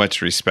have so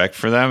much respect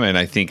for them. And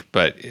I think,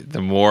 but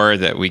the more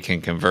that we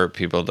can convert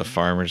people to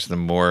farmers, the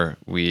more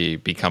we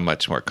become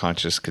much more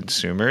conscious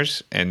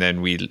consumers. And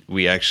then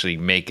we actually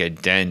make a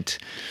dent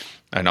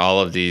on all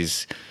of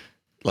these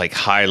like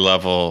high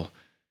level,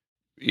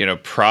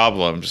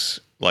 problems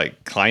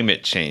like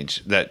climate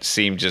change that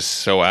seem just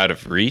so out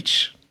of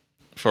reach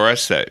for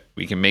us that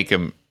we can make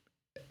them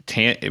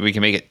we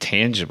can make it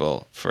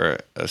tangible for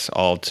us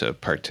all to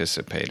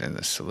participate in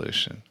the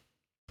solution.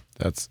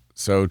 That's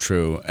so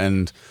true.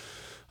 And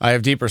I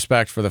have deep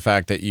respect for the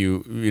fact that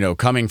you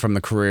coming from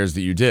the careers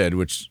that you did,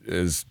 which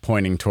is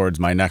pointing towards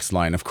my next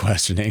line of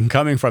questioning,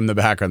 coming from the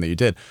background that you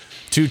did,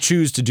 to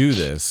choose to do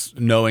this,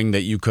 knowing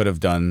that you could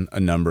have done a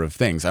number of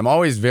things. I'm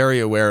always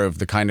very aware of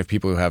the kind of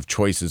people who have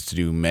choices to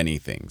do many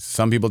things.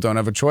 Some people don't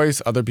have a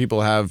choice. Other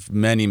people have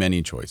many,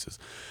 many choices.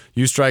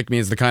 You strike me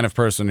as the kind of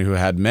person who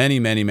had many,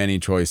 many, many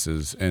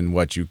choices in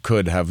what you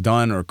could have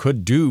done or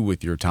could do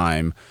with your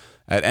time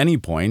at any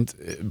point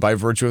by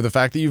virtue of the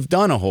fact that you've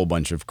done a whole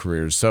bunch of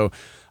careers. So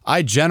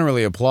I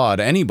generally applaud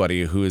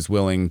anybody who is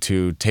willing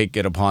to take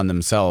it upon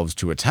themselves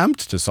to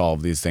attempt to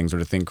solve these things or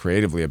to think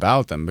creatively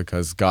about them,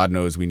 because God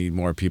knows we need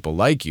more people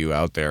like you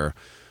out there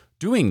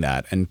doing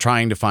that and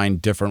trying to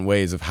find different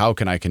ways of how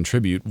can I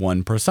contribute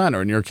 1%,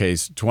 or in your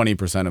case,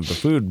 20% of the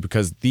food,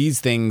 because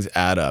these things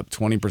add up.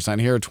 20%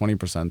 here,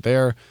 20%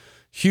 there.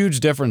 Huge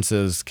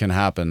differences can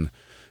happen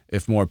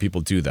if more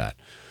people do that.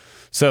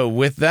 So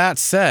with that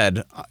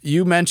said,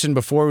 you mentioned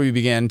before we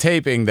began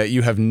taping that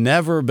you have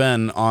never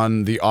been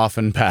on the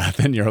often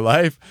path in your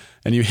life,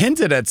 and you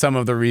hinted at some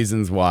of the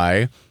reasons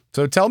why.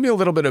 So tell me a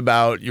little bit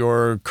about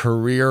your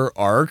career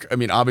arc. I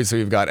mean, obviously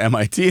we've got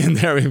MIT in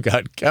there, we've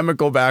got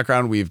chemical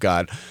background, we've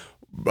got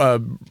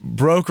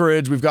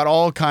brokerage, we've got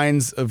all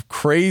kinds of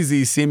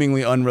crazy,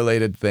 seemingly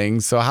unrelated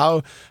things. So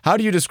how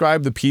do you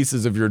describe the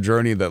pieces of your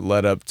journey that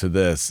led up to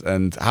this?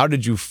 And how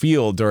did you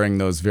feel during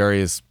those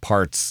various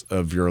parts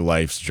of your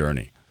life's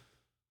journey?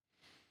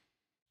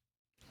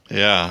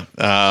 Yeah.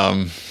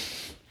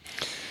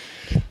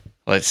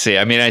 Let's see.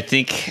 I mean, I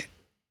think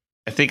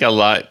a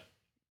lot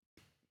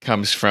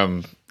comes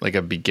from like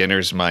a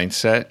beginner's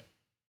mindset.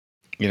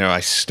 You know,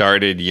 I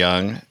started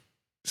young,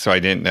 so I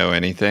didn't know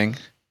anything.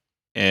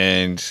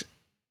 And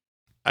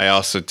I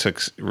also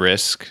took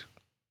risk.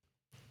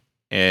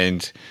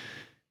 And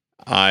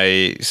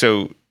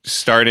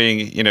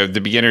starting,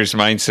 the beginner's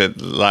mindset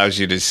allows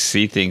you to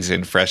see things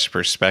in fresh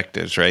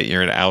perspectives, right?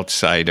 You're an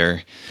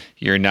outsider.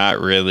 You're not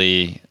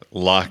really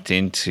locked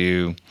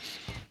into,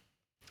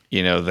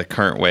 the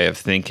current way of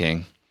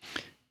thinking.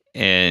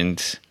 And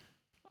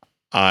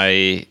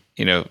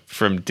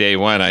from day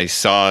one, I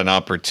saw an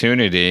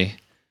opportunity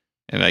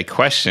and I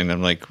questioned.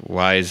 I'm like,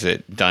 why is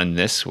it done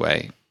this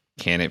way?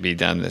 Can it be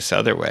done this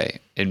other way?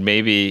 And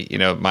maybe,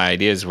 my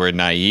ideas were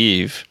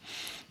naive,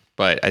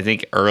 but I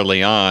think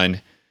early on,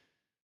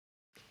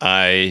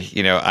 I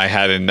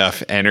had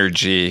enough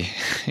energy,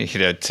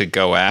 to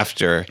go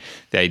after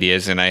the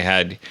ideas, and I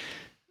had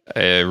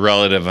a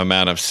relative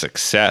amount of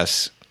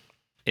success,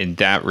 and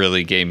that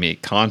really gave me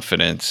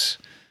confidence.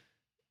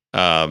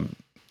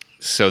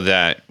 So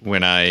that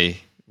when I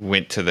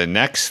went to the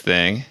next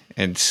thing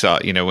and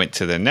went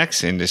to the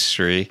next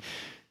industry,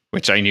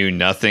 which I knew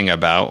nothing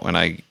about when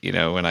I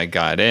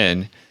got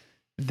in,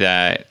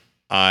 that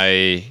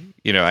I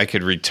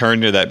could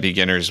return to that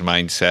beginner's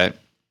mindset.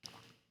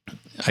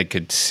 I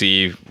could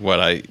see what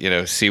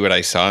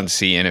I saw and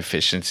see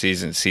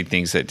inefficiencies and see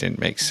things that didn't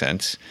make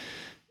sense,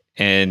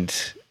 and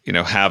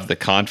have the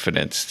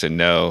confidence to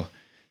know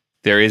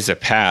there is a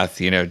path.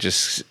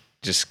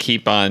 Just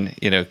keep on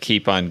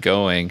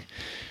going,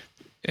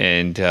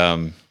 and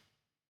that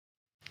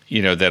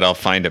I'll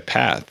find a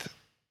path.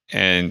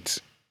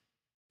 And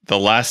the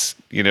last,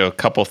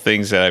 couple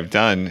things that I've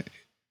done,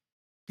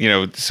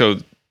 so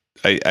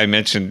I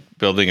mentioned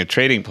building a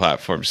trading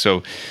platform.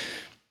 So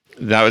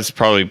that was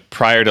probably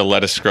prior to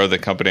Let Us Grow, the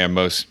company I'm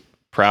most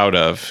proud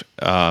of.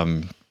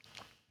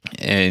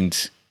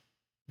 And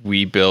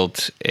we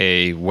built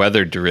a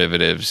weather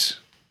derivatives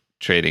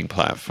trading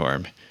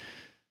platform.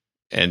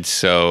 And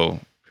so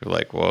we're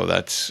like, whoa,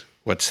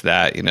 what's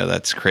that?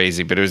 That's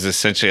crazy. But it was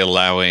essentially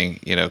allowing,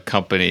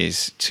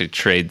 companies to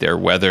trade their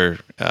weather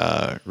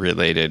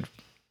related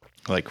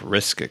like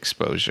risk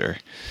exposure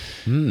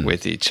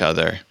with each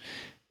other.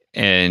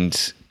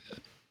 And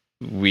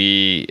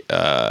we,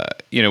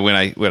 when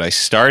I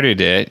started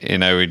it,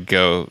 and I would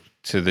go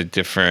to the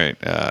different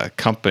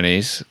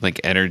companies, like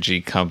energy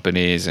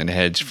companies and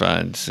hedge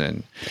funds,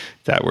 and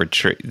that were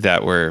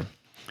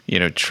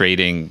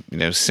trading,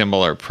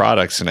 similar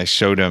products, and I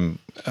showed them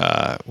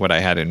what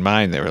I had in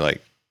mind. They were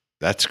like,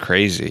 "That's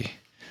crazy,"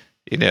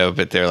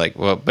 But they're like,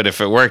 "Well, but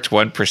if it worked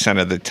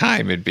 1% of the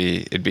time, it'd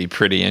be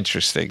pretty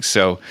interesting."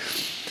 So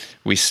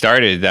we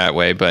started that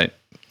way, but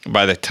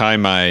by the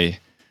time I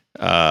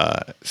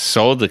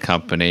sold the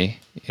company,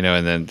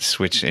 and then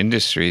switched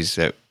industries,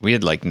 that we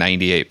had like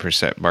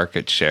 98%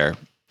 market share,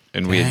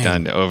 and we had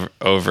done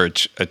over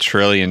 $1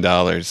 trillion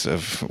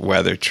of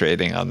weather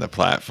trading on the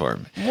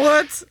platform.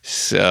 What?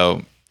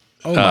 So,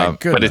 oh my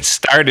goodness. But it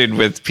started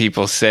with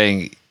people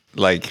saying,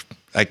 like,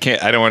 I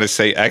don't want to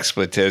say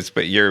expletives,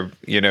 but you're,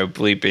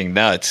 bleeping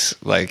nuts.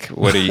 Like,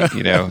 what are you,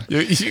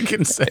 you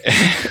can say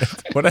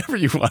whatever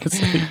you want to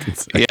say. You can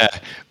say. Yeah.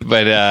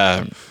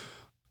 But,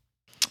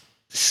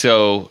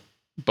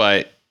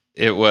 but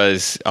it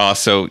was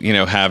also,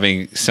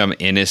 having some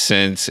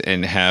innocence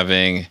and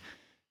having,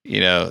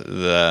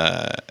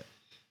 the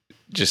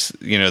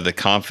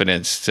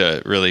confidence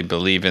to really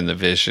believe in the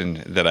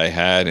vision that I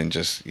had, and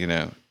just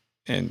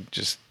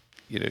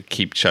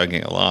keep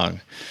chugging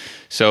along.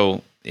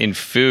 So in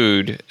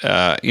food,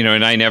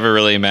 and I never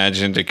really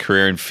imagined a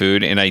career in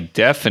food, and I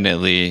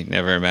definitely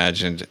never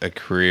imagined a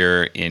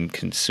career in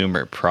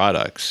consumer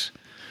products,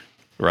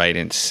 right?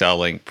 In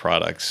selling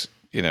products,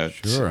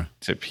 Sure.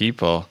 to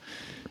people.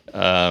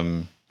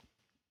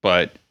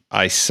 But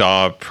I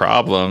saw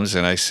problems,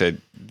 and I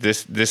said,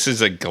 this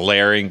is a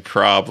glaring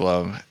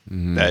problem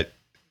that,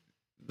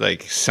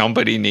 like,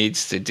 somebody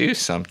needs to do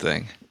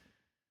something.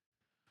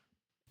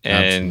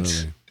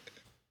 Absolutely.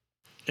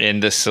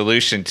 And the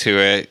solution to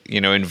it,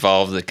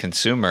 involved the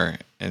consumer.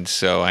 And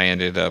so I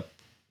ended up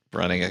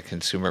running a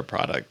consumer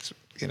product,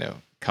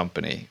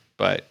 company.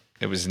 But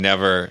it was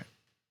never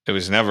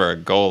a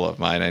goal of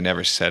mine. I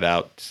never set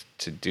out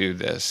to do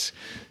this.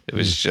 It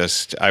was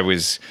just, I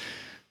was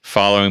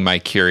following my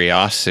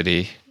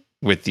curiosity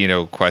with,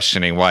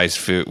 questioning why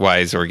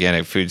is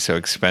organic food so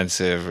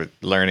expensive,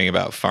 learning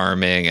about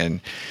farming, and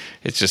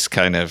it's just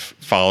kind of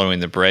following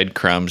the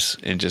breadcrumbs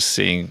and just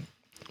seeing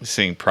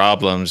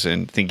problems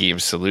and thinking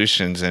of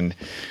solutions, and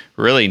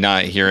really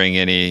not hearing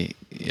any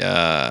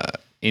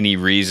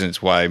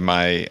reasons why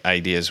my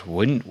ideas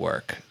wouldn't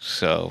work.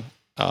 So,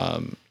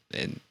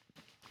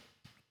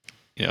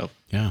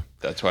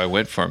 that's why I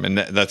went for them. And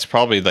that's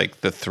probably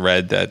like the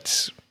thread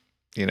that's,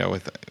 in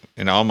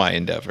all my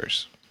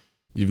endeavors.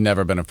 You've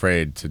never been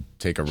afraid to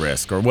take a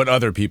risk, or what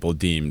other people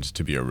deemed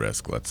to be a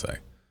risk, let's say.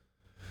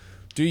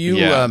 Do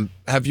you,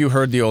 have you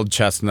heard the old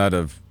chestnut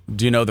of,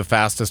 do you know the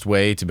fastest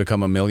way to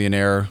become a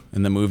millionaire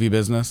in the movie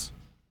business?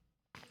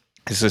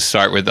 Is to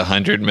start with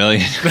 100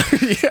 million?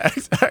 Yeah,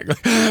 exactly.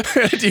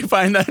 Do you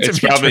find that to be true? It's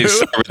probably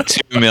start with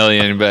 2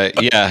 million, but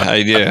yeah,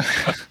 I do.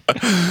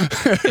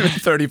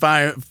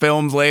 35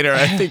 films later,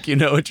 I think you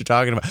know what you're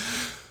talking about.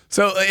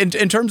 So in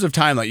terms of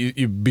time, like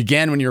you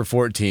began when you were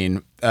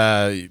 14,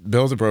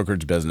 build a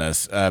brokerage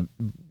business.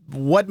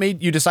 What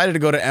made you decided to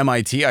go to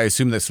MIT? I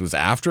assume this was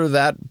after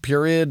that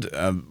period.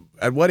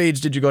 At what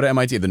age did you go to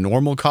MIT? The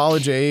normal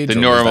college age? The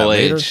normal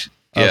age.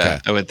 Yeah, okay.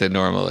 I went the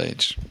normal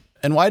age.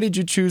 And why did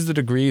you choose the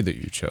degree that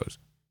you chose?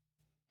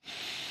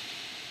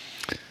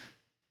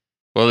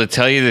 Well, to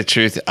tell you the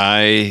truth,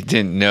 I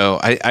didn't know.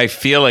 I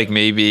feel like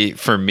maybe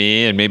for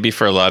me and maybe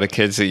for a lot of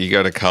kids that you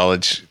go to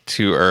college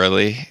too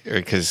early,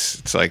 because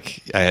it's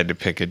like I had to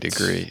pick a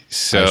degree.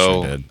 So I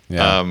sure did.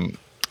 Yeah.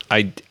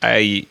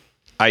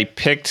 I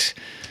picked.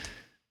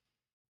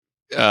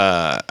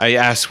 I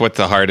asked what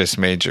the hardest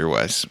major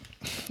was,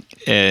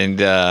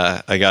 and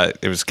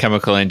it was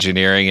chemical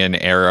engineering and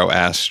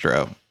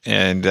aero-astro.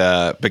 And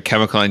but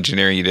chemical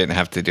engineering, you didn't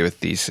have to do a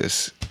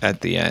thesis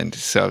at the end,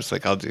 so I was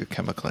like, I'll do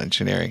chemical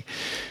engineering.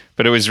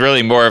 But it was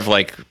really more of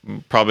like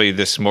probably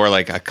this more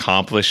like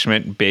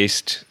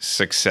accomplishment-based,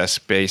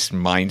 success-based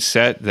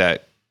mindset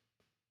that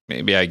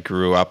maybe I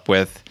grew up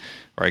with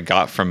or I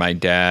got from my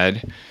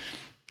dad.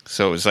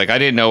 So it was like I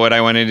didn't know what I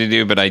wanted to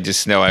do, but I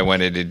just know I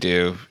wanted to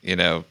do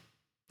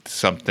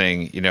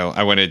something.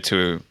 I wanted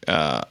to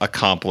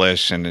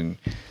accomplish and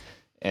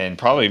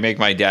probably make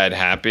my dad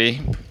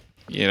happy.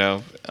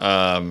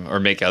 Or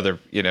make other,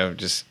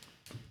 just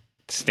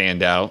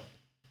stand out.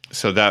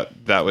 So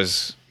that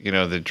was,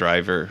 the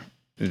driver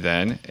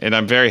then. And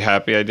I'm very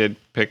happy I did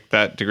pick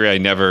that degree. I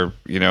never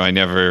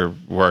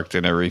worked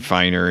in a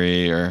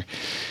refinery or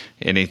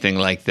anything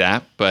like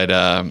that.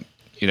 But,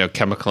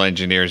 chemical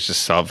engineers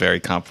just solve very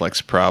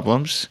complex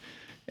problems.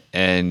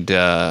 And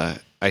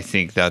I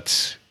think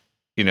that's,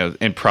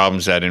 and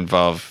problems that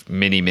involve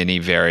many, many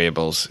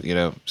variables,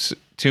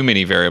 too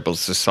many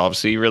variables to solve.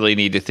 So you really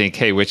need to think,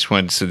 hey, which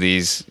ones of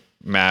these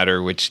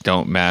matter, which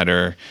don't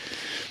matter.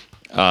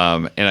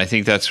 And I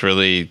think that's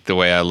really the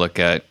way I look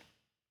at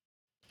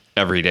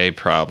everyday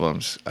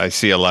problems. I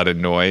see a lot of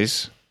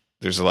noise.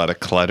 There's a lot of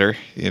clutter,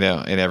 in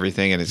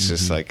everything. And it's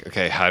just like,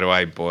 okay, how do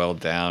I boil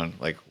down,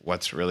 like,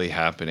 what's really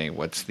happening?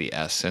 What's the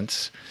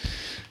essence?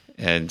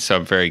 And so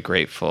I'm very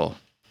grateful,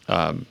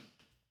 I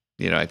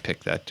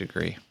picked that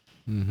degree.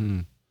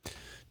 Mm-hmm.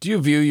 Do you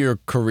view your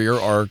career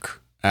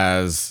arc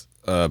as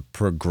a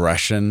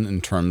progression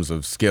in terms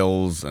of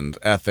skills and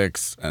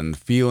ethics and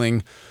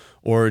feeling,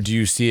 or do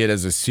you see it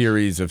as a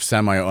series of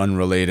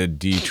semi-unrelated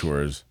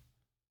detours?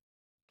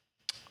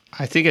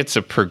 I think it's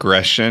a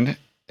progression,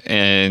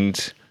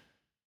 and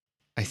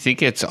I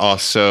think it's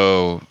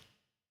also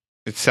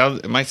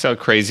it might sound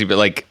crazy, but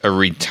like a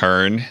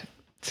return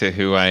to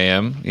who I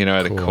am,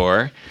 at a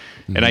core.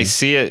 Mm-hmm. And I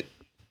see it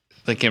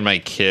like in my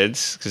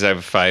kids, because I have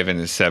a 5 and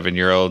a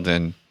 7-year-old,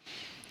 and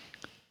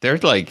they're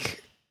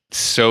like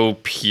so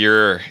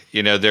pure,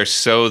 they're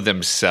so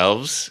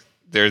themselves.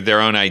 They're their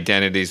own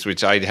identities,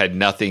 which I had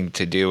nothing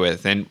to do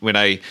with. And when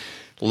I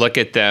look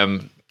at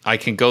them, I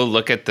can go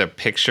look at the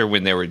picture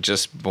when they were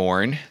just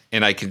born,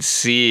 and I can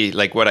see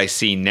like what I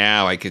see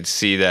now. I could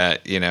see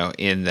that,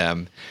 in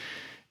them.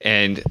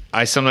 And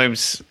I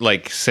sometimes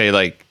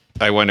say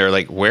I wonder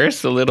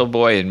where's the little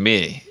boy in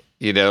me?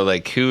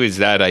 Like who is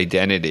that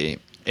identity?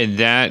 And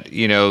that,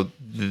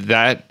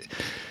 that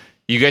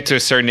you get to a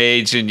certain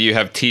age and you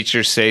have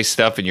teachers say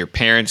stuff and your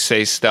parents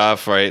say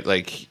stuff, right?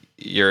 Like,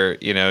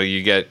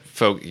 you get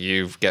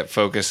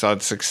focused on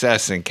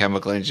success in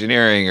chemical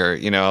engineering or,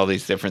 all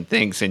these different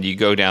things, and you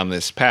go down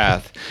this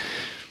path.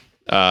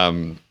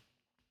 But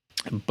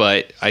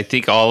I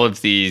think all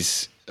of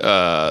these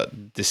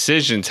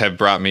decisions have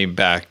brought me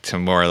back to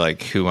more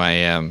like who I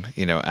am,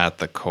 at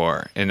the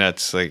core. And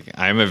that's like,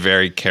 I'm a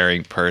very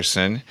caring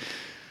person.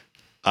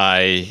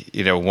 I,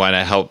 want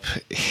to help,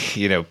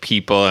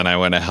 people, and I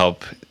want to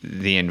help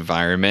the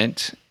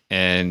environment.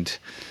 And,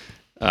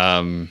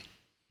 when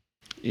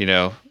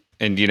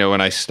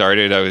I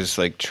started, I was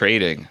like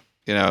trading,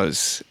 I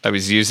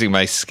was using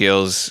my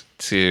skills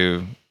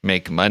to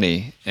make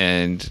money.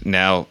 And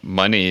now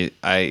money,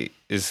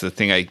 is the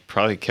thing I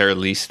probably care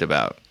least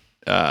about.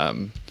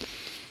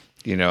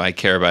 I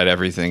care about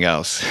everything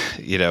else,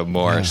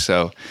 more. Yeah.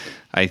 So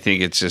I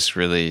think it's just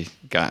really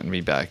gotten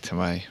me back to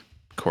my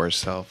core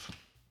self.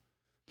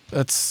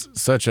 That's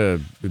such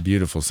a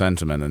beautiful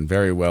sentiment and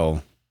very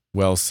well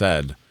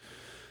said.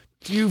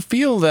 Do you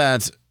feel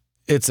that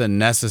it's a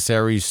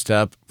necessary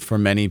step for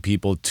many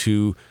people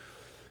to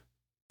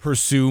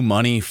pursue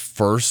money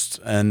first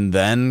and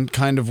then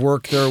kind of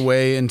work their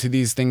way into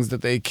these things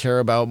that they care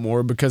about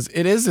more? Because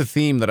it is a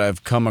theme that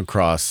I've come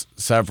across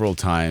several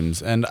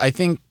times. And I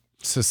think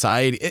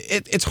society,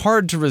 it's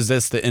hard to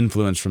resist the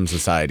influence from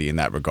society in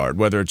that regard,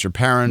 whether it's your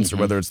parents or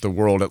whether it's the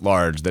world at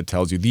large that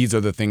tells you these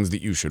are the things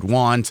that you should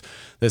want.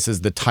 This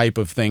is the type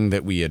of thing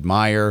that we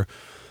admire.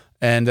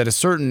 And at a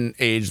certain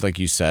age, like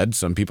you said,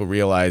 some people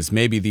realize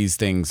maybe these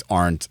things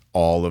aren't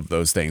all of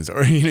those things.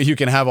 Or, you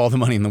can have all the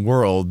money in the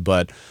world,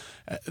 but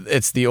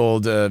it's the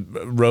old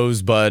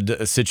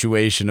Rosebud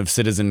situation of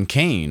Citizen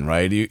Kane,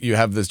 right? You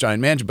have this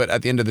giant mansion, but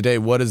at the end of the day,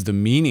 what is the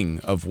meaning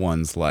of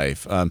one's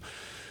life?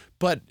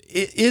 But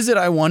is it,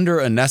 I wonder,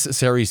 a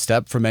necessary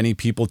step for many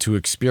people to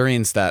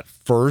experience that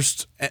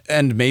first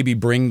and maybe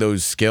bring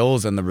those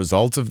skills and the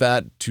results of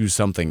that to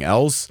something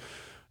else?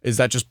 Is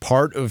that just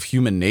part of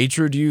human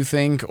nature, do you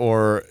think?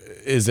 Or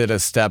is it a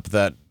step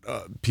that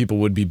people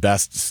would be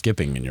best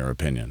skipping, in your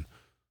opinion?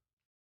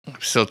 I'm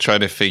still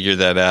trying to figure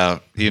that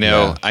out.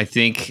 Yeah. I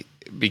think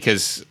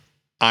because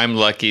I'm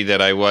lucky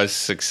that I was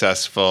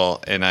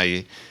successful and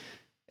I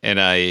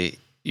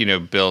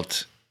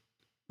built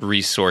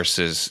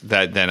resources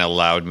that then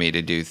allowed me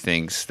to do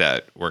things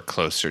that were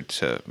closer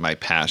to my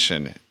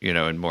passion,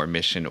 and more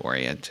mission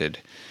oriented.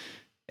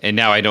 And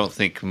now I don't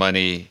think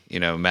money,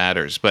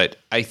 matters, but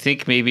I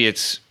think maybe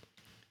it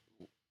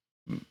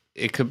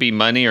could be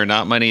money or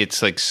not money.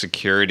 It's like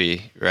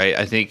security, right?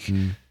 I think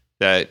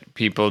that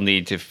people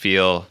need to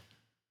feel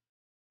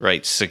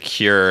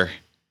secure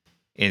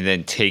in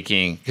then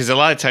taking, because a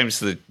lot of times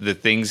the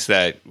things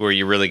where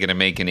you're really going to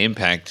make an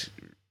impact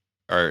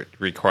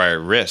require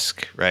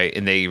risk, right?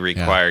 And they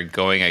require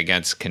going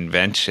against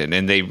convention,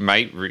 and they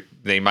might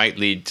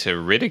lead to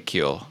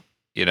ridicule,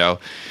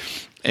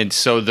 And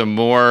so the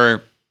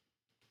more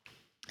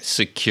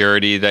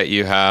security that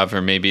you have,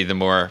 or maybe the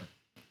more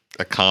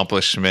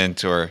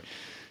accomplishment or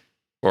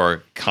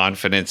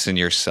confidence in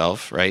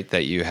yourself, right,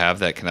 that you have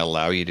that can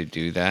allow you to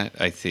do that,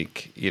 I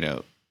think,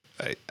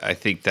 I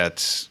think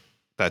that's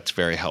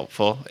very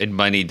helpful. And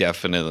money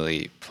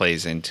definitely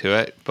plays into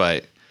it,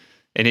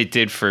 and it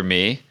did for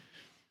me.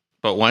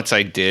 But once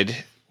I did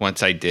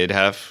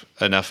have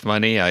enough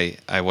money,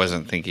 I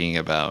wasn't thinking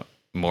about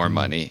more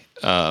money.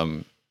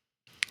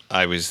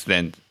 I was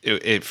then,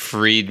 it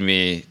freed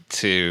me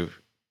to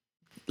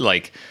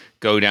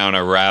go down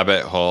a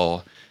rabbit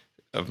hole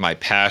of my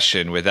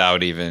passion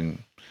without even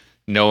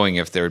knowing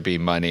if there would be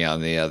money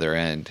on the other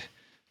end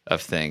of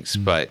things.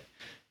 But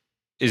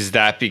is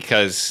that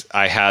because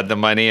I had the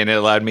money and it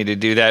allowed me to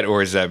do that?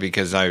 Or is that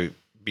because I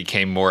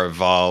became more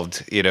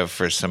evolved,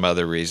 for some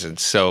other reason?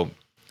 So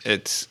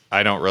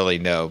I don't really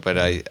know, but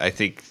I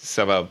think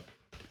somehow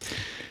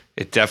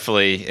it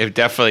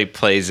definitely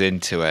plays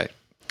into it.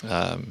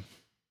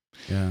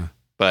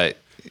 But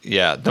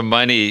yeah, the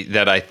money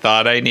that I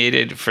thought I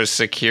needed for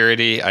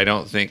security, I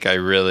don't think I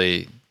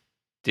really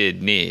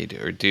did need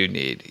or do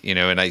need,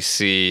 and I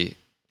see,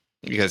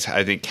 because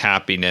I think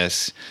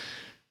happiness,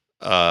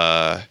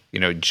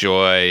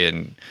 joy,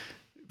 and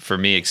for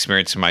me,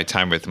 experiencing my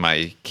time with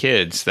my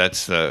kids,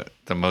 that's the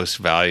most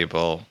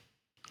valuable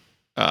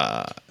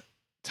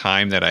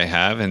time that I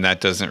have, and that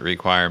doesn't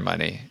require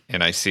money.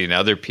 And I see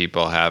other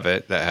people have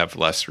it that have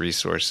less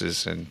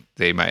resources, and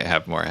they might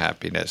have more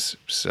happiness.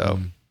 So.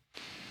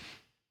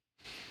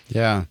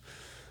 Yeah.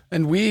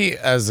 And we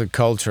as a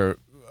culture,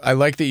 I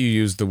like that you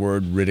used the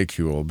word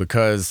ridicule,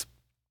 because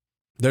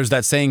there's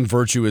that saying,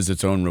 virtue is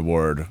its own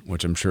reward,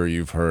 which I'm sure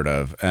you've heard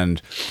of.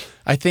 And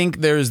I think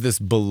there's this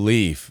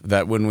belief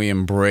that when we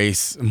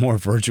embrace more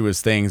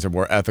virtuous things or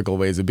more ethical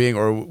ways of being,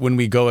 or when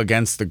we go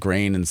against the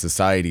grain in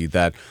society,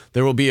 that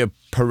there will be a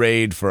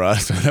parade for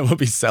us that will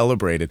be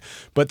celebrated.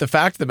 But the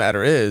fact of the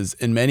matter is,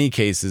 in many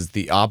cases,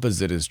 the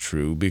opposite is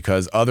true,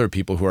 because other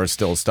people who are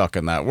still stuck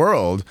in that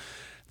world,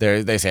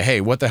 they say,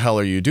 hey, what the hell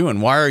are you doing?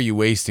 Why are you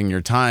wasting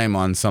your time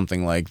on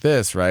something like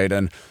this, right?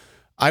 And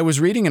I was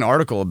reading an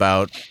article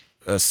about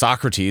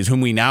Socrates,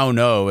 whom we now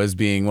know as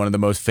being one of the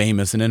most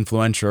famous and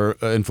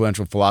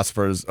influential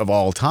philosophers of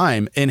all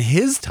time, in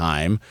his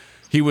time,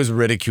 he was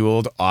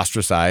ridiculed,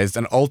 ostracized,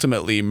 and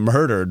ultimately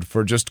murdered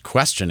for just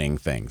questioning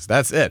things.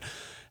 That's it.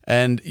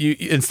 And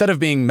instead of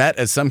being met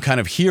as some kind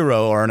of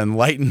hero or an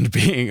enlightened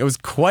being, it was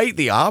quite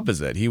the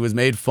opposite. He was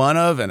made fun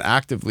of and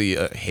actively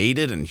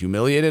hated and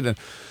humiliated.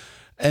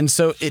 And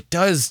so it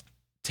does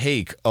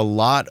take a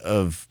lot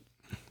of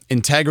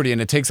integrity, and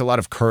it takes a lot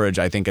of courage,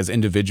 I think, as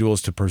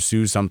individuals to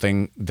pursue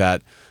something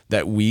that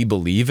we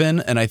believe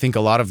in. And I think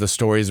a lot of the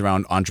stories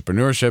around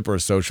entrepreneurship or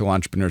social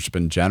entrepreneurship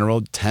in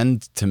general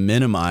tend to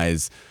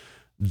minimize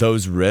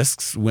those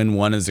risks when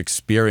one is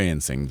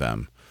experiencing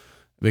them.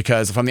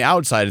 Because from the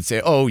outside, it'd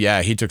say, oh,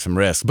 yeah, he took some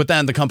risks, but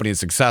then the company is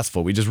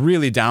successful. We just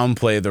really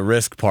downplay the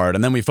risk part,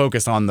 and then we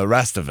focus on the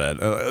rest of it.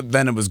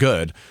 Then it was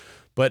good.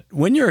 But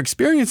when you're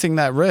experiencing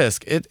that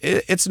risk,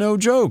 it's no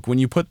joke. When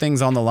you put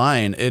things on the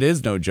line, it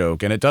is no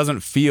joke, and it doesn't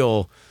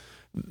feel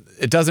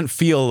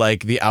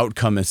like the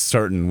outcome is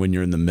certain when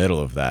you're in the middle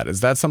of that.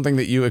 Is that something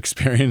that you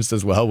experienced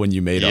as well when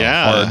you made a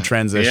hard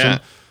transition?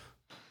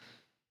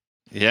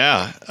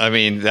 Yeah. I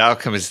mean, the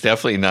outcome is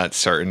definitely not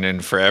certain,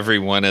 and for every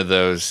one of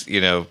those,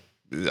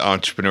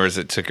 entrepreneurs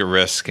that took a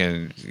risk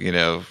and,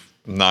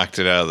 knocked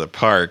it out of the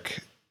park,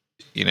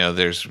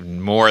 there's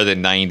more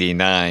than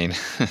 99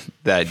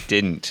 that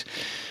didn't.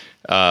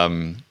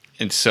 And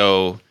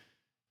so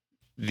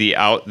the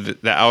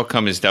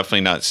outcome is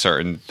definitely not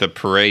certain. The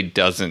parade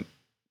doesn't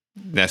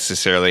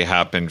necessarily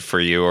happen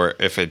for you, or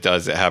if it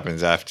does, it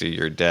happens after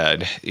you're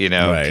dead.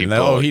 Right.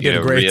 People, he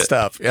did great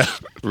stuff. Yeah.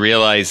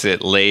 Realize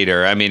it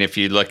later. I mean, if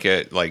you look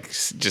at like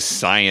just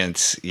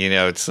science,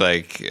 it's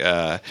like,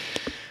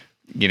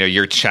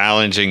 you're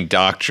challenging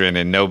doctrine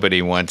and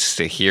nobody wants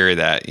to hear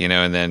that,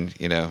 and then,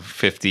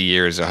 50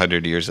 years,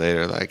 100 years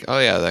later, like, oh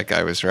yeah, that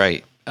guy was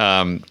right.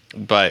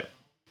 But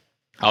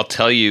I'll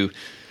tell you,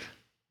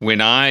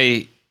 when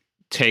I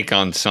take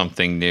on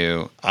something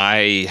new,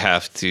 I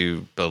have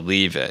to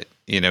believe it,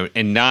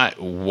 and not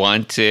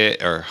want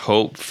it or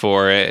hope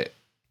for it.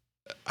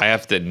 I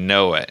have to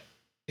know it,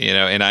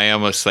 and I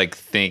almost like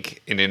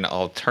think in an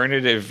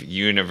alternative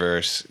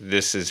universe,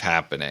 this is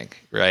happening,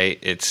 right?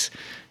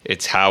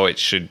 It's how it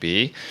should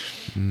be.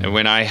 And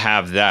when I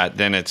have that,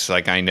 then it's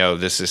like, I know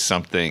this is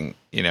something,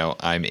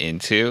 I'm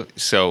into.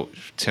 So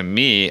to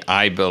me,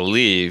 I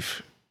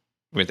believe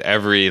with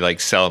every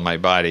like cell in my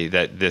body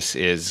that this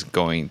is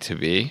going to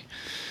be.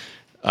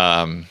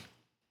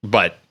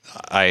 But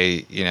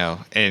I,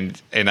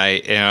 and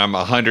I'm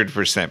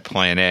 100%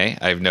 plan A.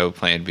 I have no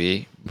plan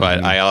B,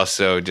 but I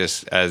also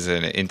just as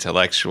an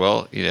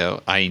intellectual,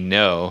 I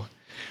know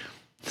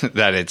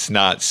that it's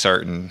not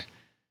certain.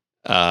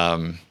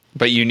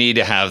 But you need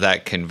to have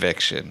that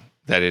conviction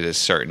that it is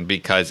certain,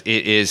 because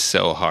it is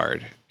so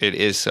hard. It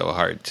is so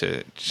hard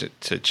to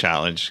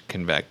challenge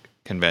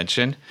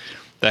convention.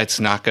 That's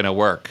not going to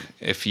work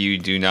if you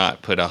do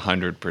not put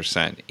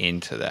 100%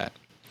 into that.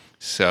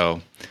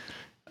 So,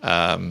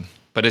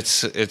 but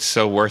it's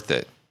so worth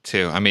it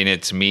too. I mean,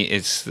 it's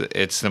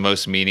the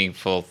most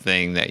meaningful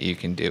thing that you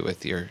can do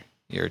with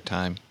your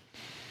time.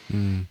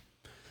 And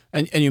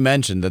you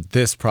mentioned that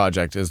this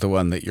project is the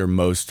one that you're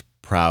most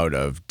proud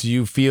of. Do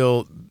you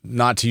feel,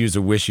 not to use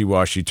a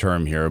wishy-washy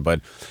term here,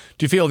 but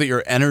do you feel that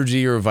your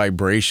energy or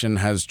vibration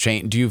has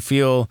changed? Do you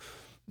feel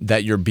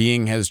that your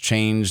being has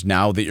changed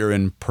now that you're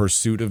in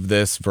pursuit of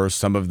this versus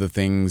some of the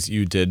things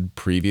you did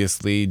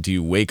previously? Do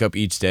you wake up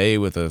each day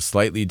with a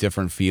slightly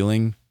different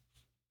feeling?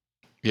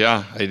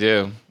 Yeah, I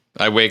do.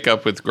 I wake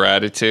up with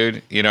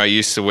gratitude. I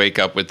used to wake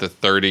up with the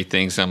 30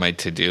 things on my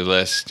to-do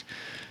list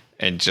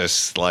and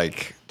just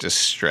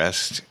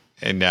stressed.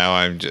 And now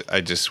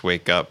I just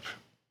wake up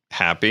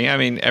happy. I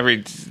mean,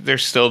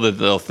 there's still the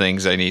little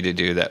things I need to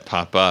do that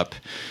pop up,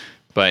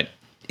 but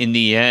in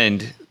the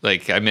end,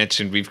 like I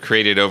mentioned, we've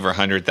created over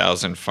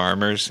 100,000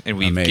 farmers, and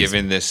we've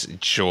given this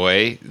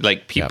joy.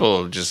 Like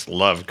people just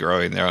love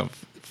growing their own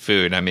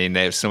food. I mean,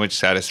 they have so much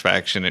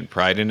satisfaction and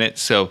pride in it.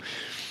 So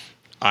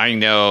I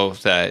know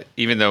that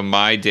even though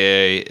my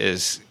day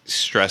is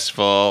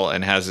stressful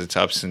and has its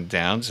ups and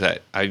downs,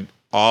 that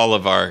all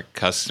of our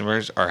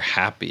customers are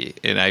happy,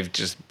 and I've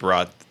just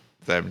brought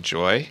them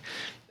joy.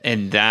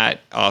 And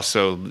that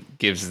also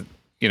gives,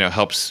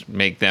 helps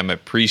make them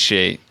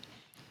appreciate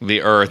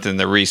the earth and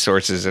the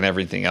resources and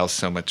everything else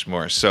so much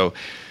more. So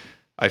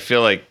I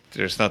feel like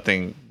there's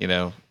nothing,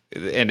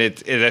 and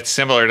that's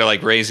similar to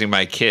like raising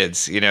my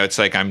kids. It's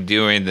like I'm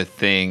doing the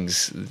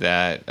things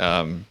that,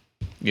 I'm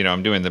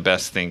doing the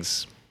best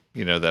things,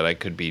 that I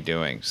could be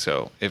doing.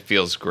 So it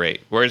feels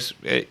great. Whereas,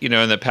 in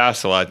the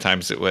past, a lot of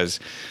times it was,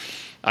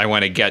 I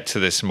want to get to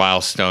this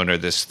milestone or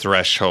this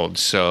threshold.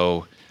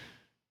 So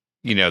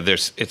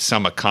it's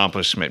some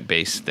accomplishment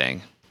based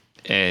thing.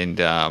 And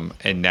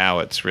now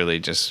it's really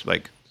just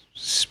like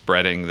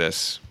spreading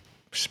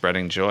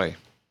joy.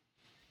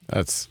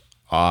 That's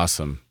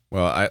awesome.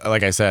 Well,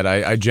 like I said,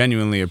 I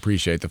genuinely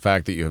appreciate the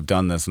fact that you have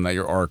done this and that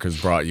your arc has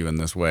brought you in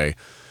this way.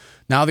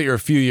 Now that you're a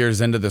few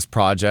years into this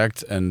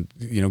project and,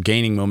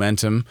 gaining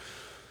momentum,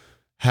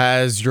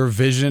 Has your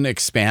vision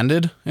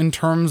expanded in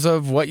terms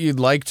of what you'd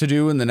like to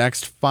do in the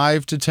next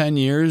 5 to 10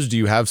 years? Do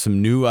you have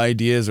some new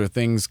ideas or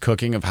things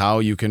cooking of how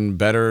you can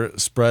better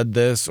spread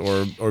this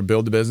or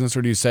build a business?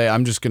 Or do you say,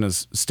 I'm just going to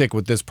stick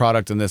with this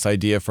product and this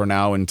idea for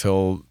now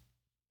until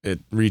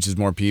it reaches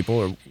more people?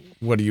 Or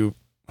what do you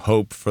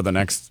hope for the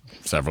next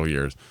several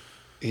years?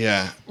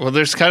 Yeah. Well,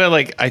 there's kind of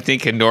like, I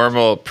think, a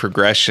normal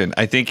progression.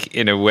 I think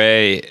in a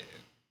way,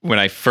 when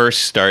I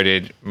first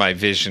started, my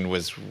vision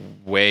was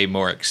way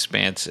more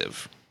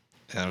expansive.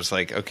 And I was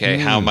like, okay,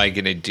 how am I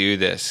going to do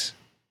this?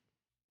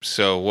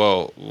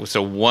 So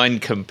one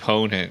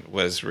component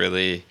was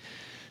really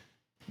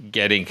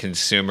getting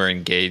consumer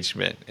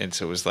engagement. And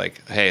so it was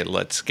like, hey,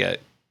 let's get,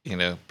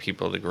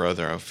 people to grow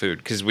their own food.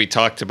 Because we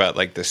talked about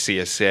like the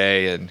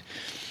CSA and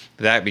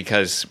that,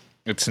 because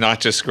it's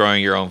not just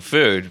growing your own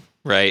food,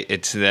 right?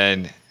 It's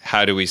then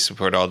how do we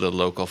support all the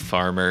local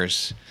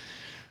farmers,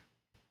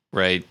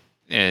 right?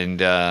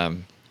 And,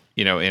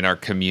 in our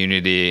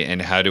community,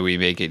 and how do we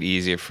make it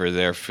easier for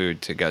their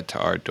food to get to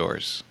our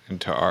doors and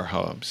to our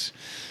homes?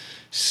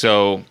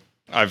 So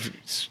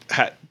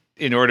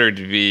in order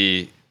to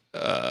be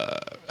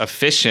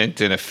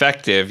efficient and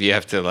effective, you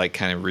have to like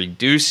kind of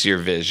reduce your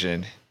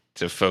vision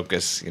to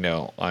focus,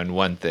 on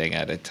one thing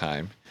at a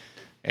time,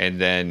 and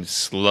then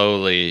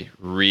slowly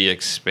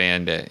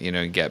re-expand it,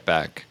 and get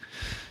back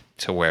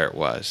to where it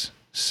was.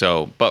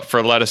 So, but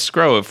for Let Us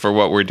Grow, for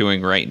what we're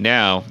doing right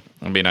now,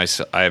 I mean, I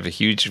have a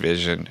huge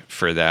vision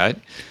for that.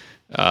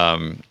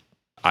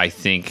 I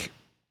think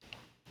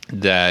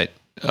that,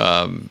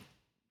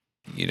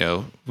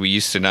 we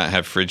used to not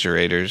have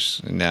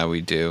refrigerators, and now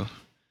we do.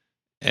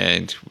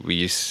 And we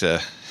used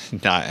to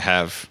not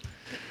have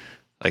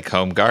like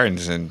home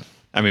gardens. And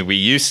I mean, we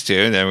used to,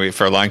 and then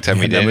for a long time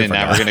we didn't, and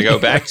now we're going to go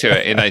back to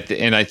it.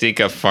 And I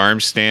think a farm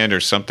stand or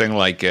something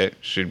like it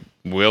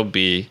will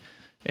be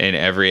in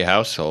every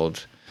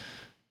household.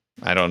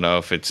 I don't know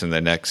if it's in the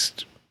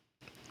next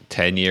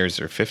 10 years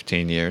or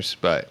 15 years,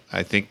 but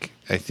I think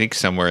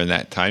somewhere in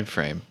that time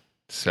frame.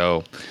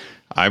 So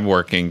I'm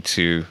working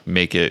to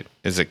make it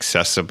as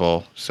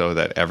accessible so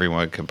that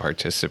everyone can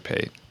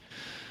participate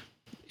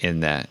in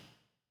that.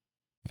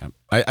 Yeah,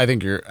 I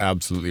think you're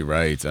absolutely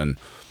right. And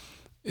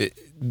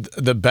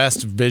the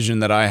best vision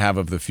that I have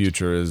of the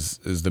future is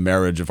the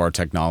marriage of our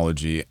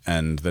technology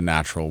and the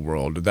natural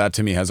world. That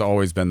to me has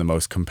always been the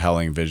most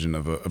compelling vision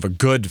of a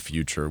good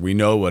future. We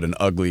know what an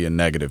ugly and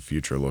negative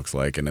future looks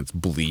like, and it's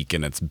bleak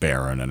and it's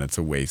barren and it's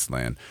a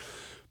wasteland.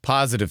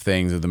 Positive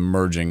things are the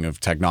merging of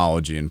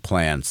technology and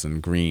plants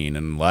and green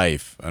and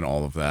life and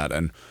all of that.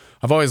 And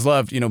I've always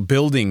loved,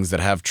 buildings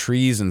that have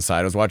trees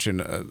inside. I was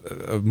watching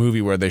a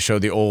movie where they show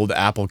the old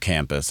Apple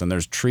campus, and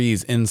there's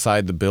trees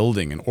inside the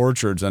building and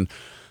orchards. And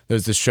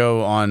there's this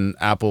show on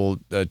Apple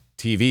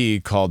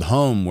TV called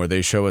Home, where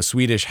they show a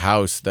Swedish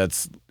house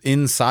that's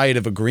inside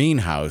of a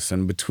greenhouse,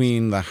 and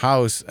between the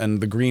house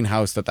and the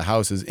greenhouse that the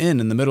house is in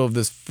the middle of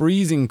this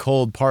freezing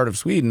cold part of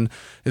Sweden,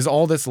 is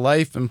all this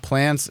life and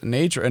plants and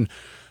nature. And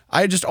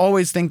I just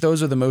always think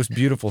those are the most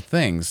beautiful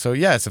things. So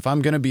yes, if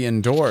I'm going to be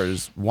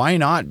indoors, why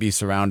not be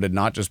surrounded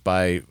not just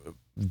by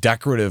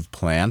decorative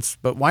plants,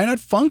 but why not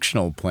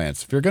functional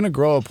plants? If you're going to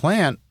grow a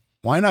plant,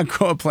 why not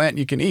grow a plant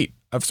you can eat?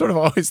 I've sort of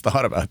always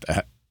thought about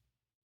that.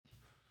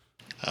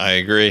 I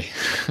agree.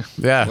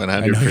 Yeah.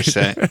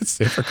 100%. It's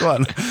super cool.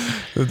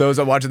 Those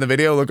that are watching the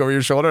video, look over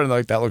your shoulder and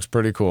like, that looks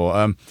pretty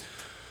cool.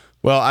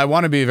 Well, I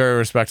want to be very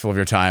respectful of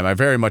your time. I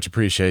very much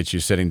appreciate you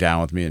sitting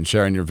down with me and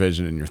sharing your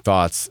vision and your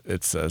thoughts.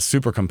 It's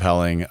super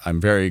compelling. I'm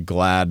very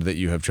glad that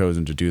you have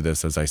chosen to do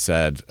this. As I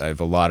said, I have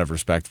a lot of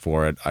respect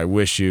for it. I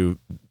wish you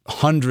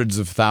hundreds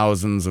of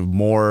thousands of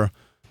more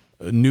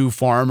new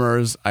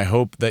farmers. I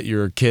hope that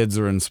your kids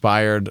are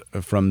inspired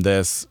from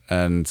this,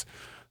 and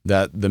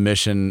that the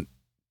mission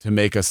to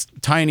make a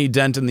tiny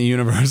dent in the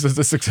universe is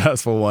a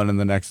successful one in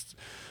the next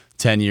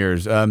 10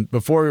 years.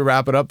 Before we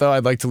wrap it up, though,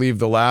 I'd like to leave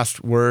the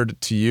last word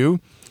to you.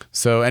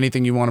 So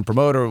anything you want to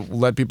promote or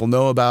let people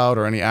know about,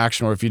 or any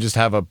action, or if you just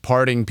have a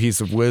parting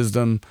piece of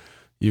wisdom,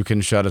 you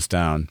can shut us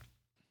down.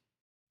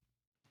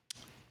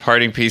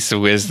 Parting piece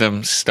of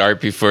wisdom: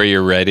 start before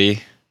you're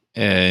ready,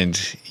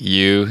 and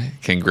you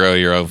can grow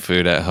your own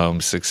food at home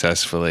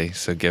successfully.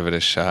 So give it a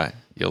shot.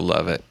 You'll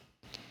love it.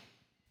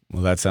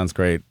 Well, that sounds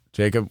great.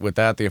 Jacob, with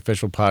that, the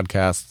official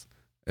podcast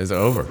is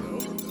over.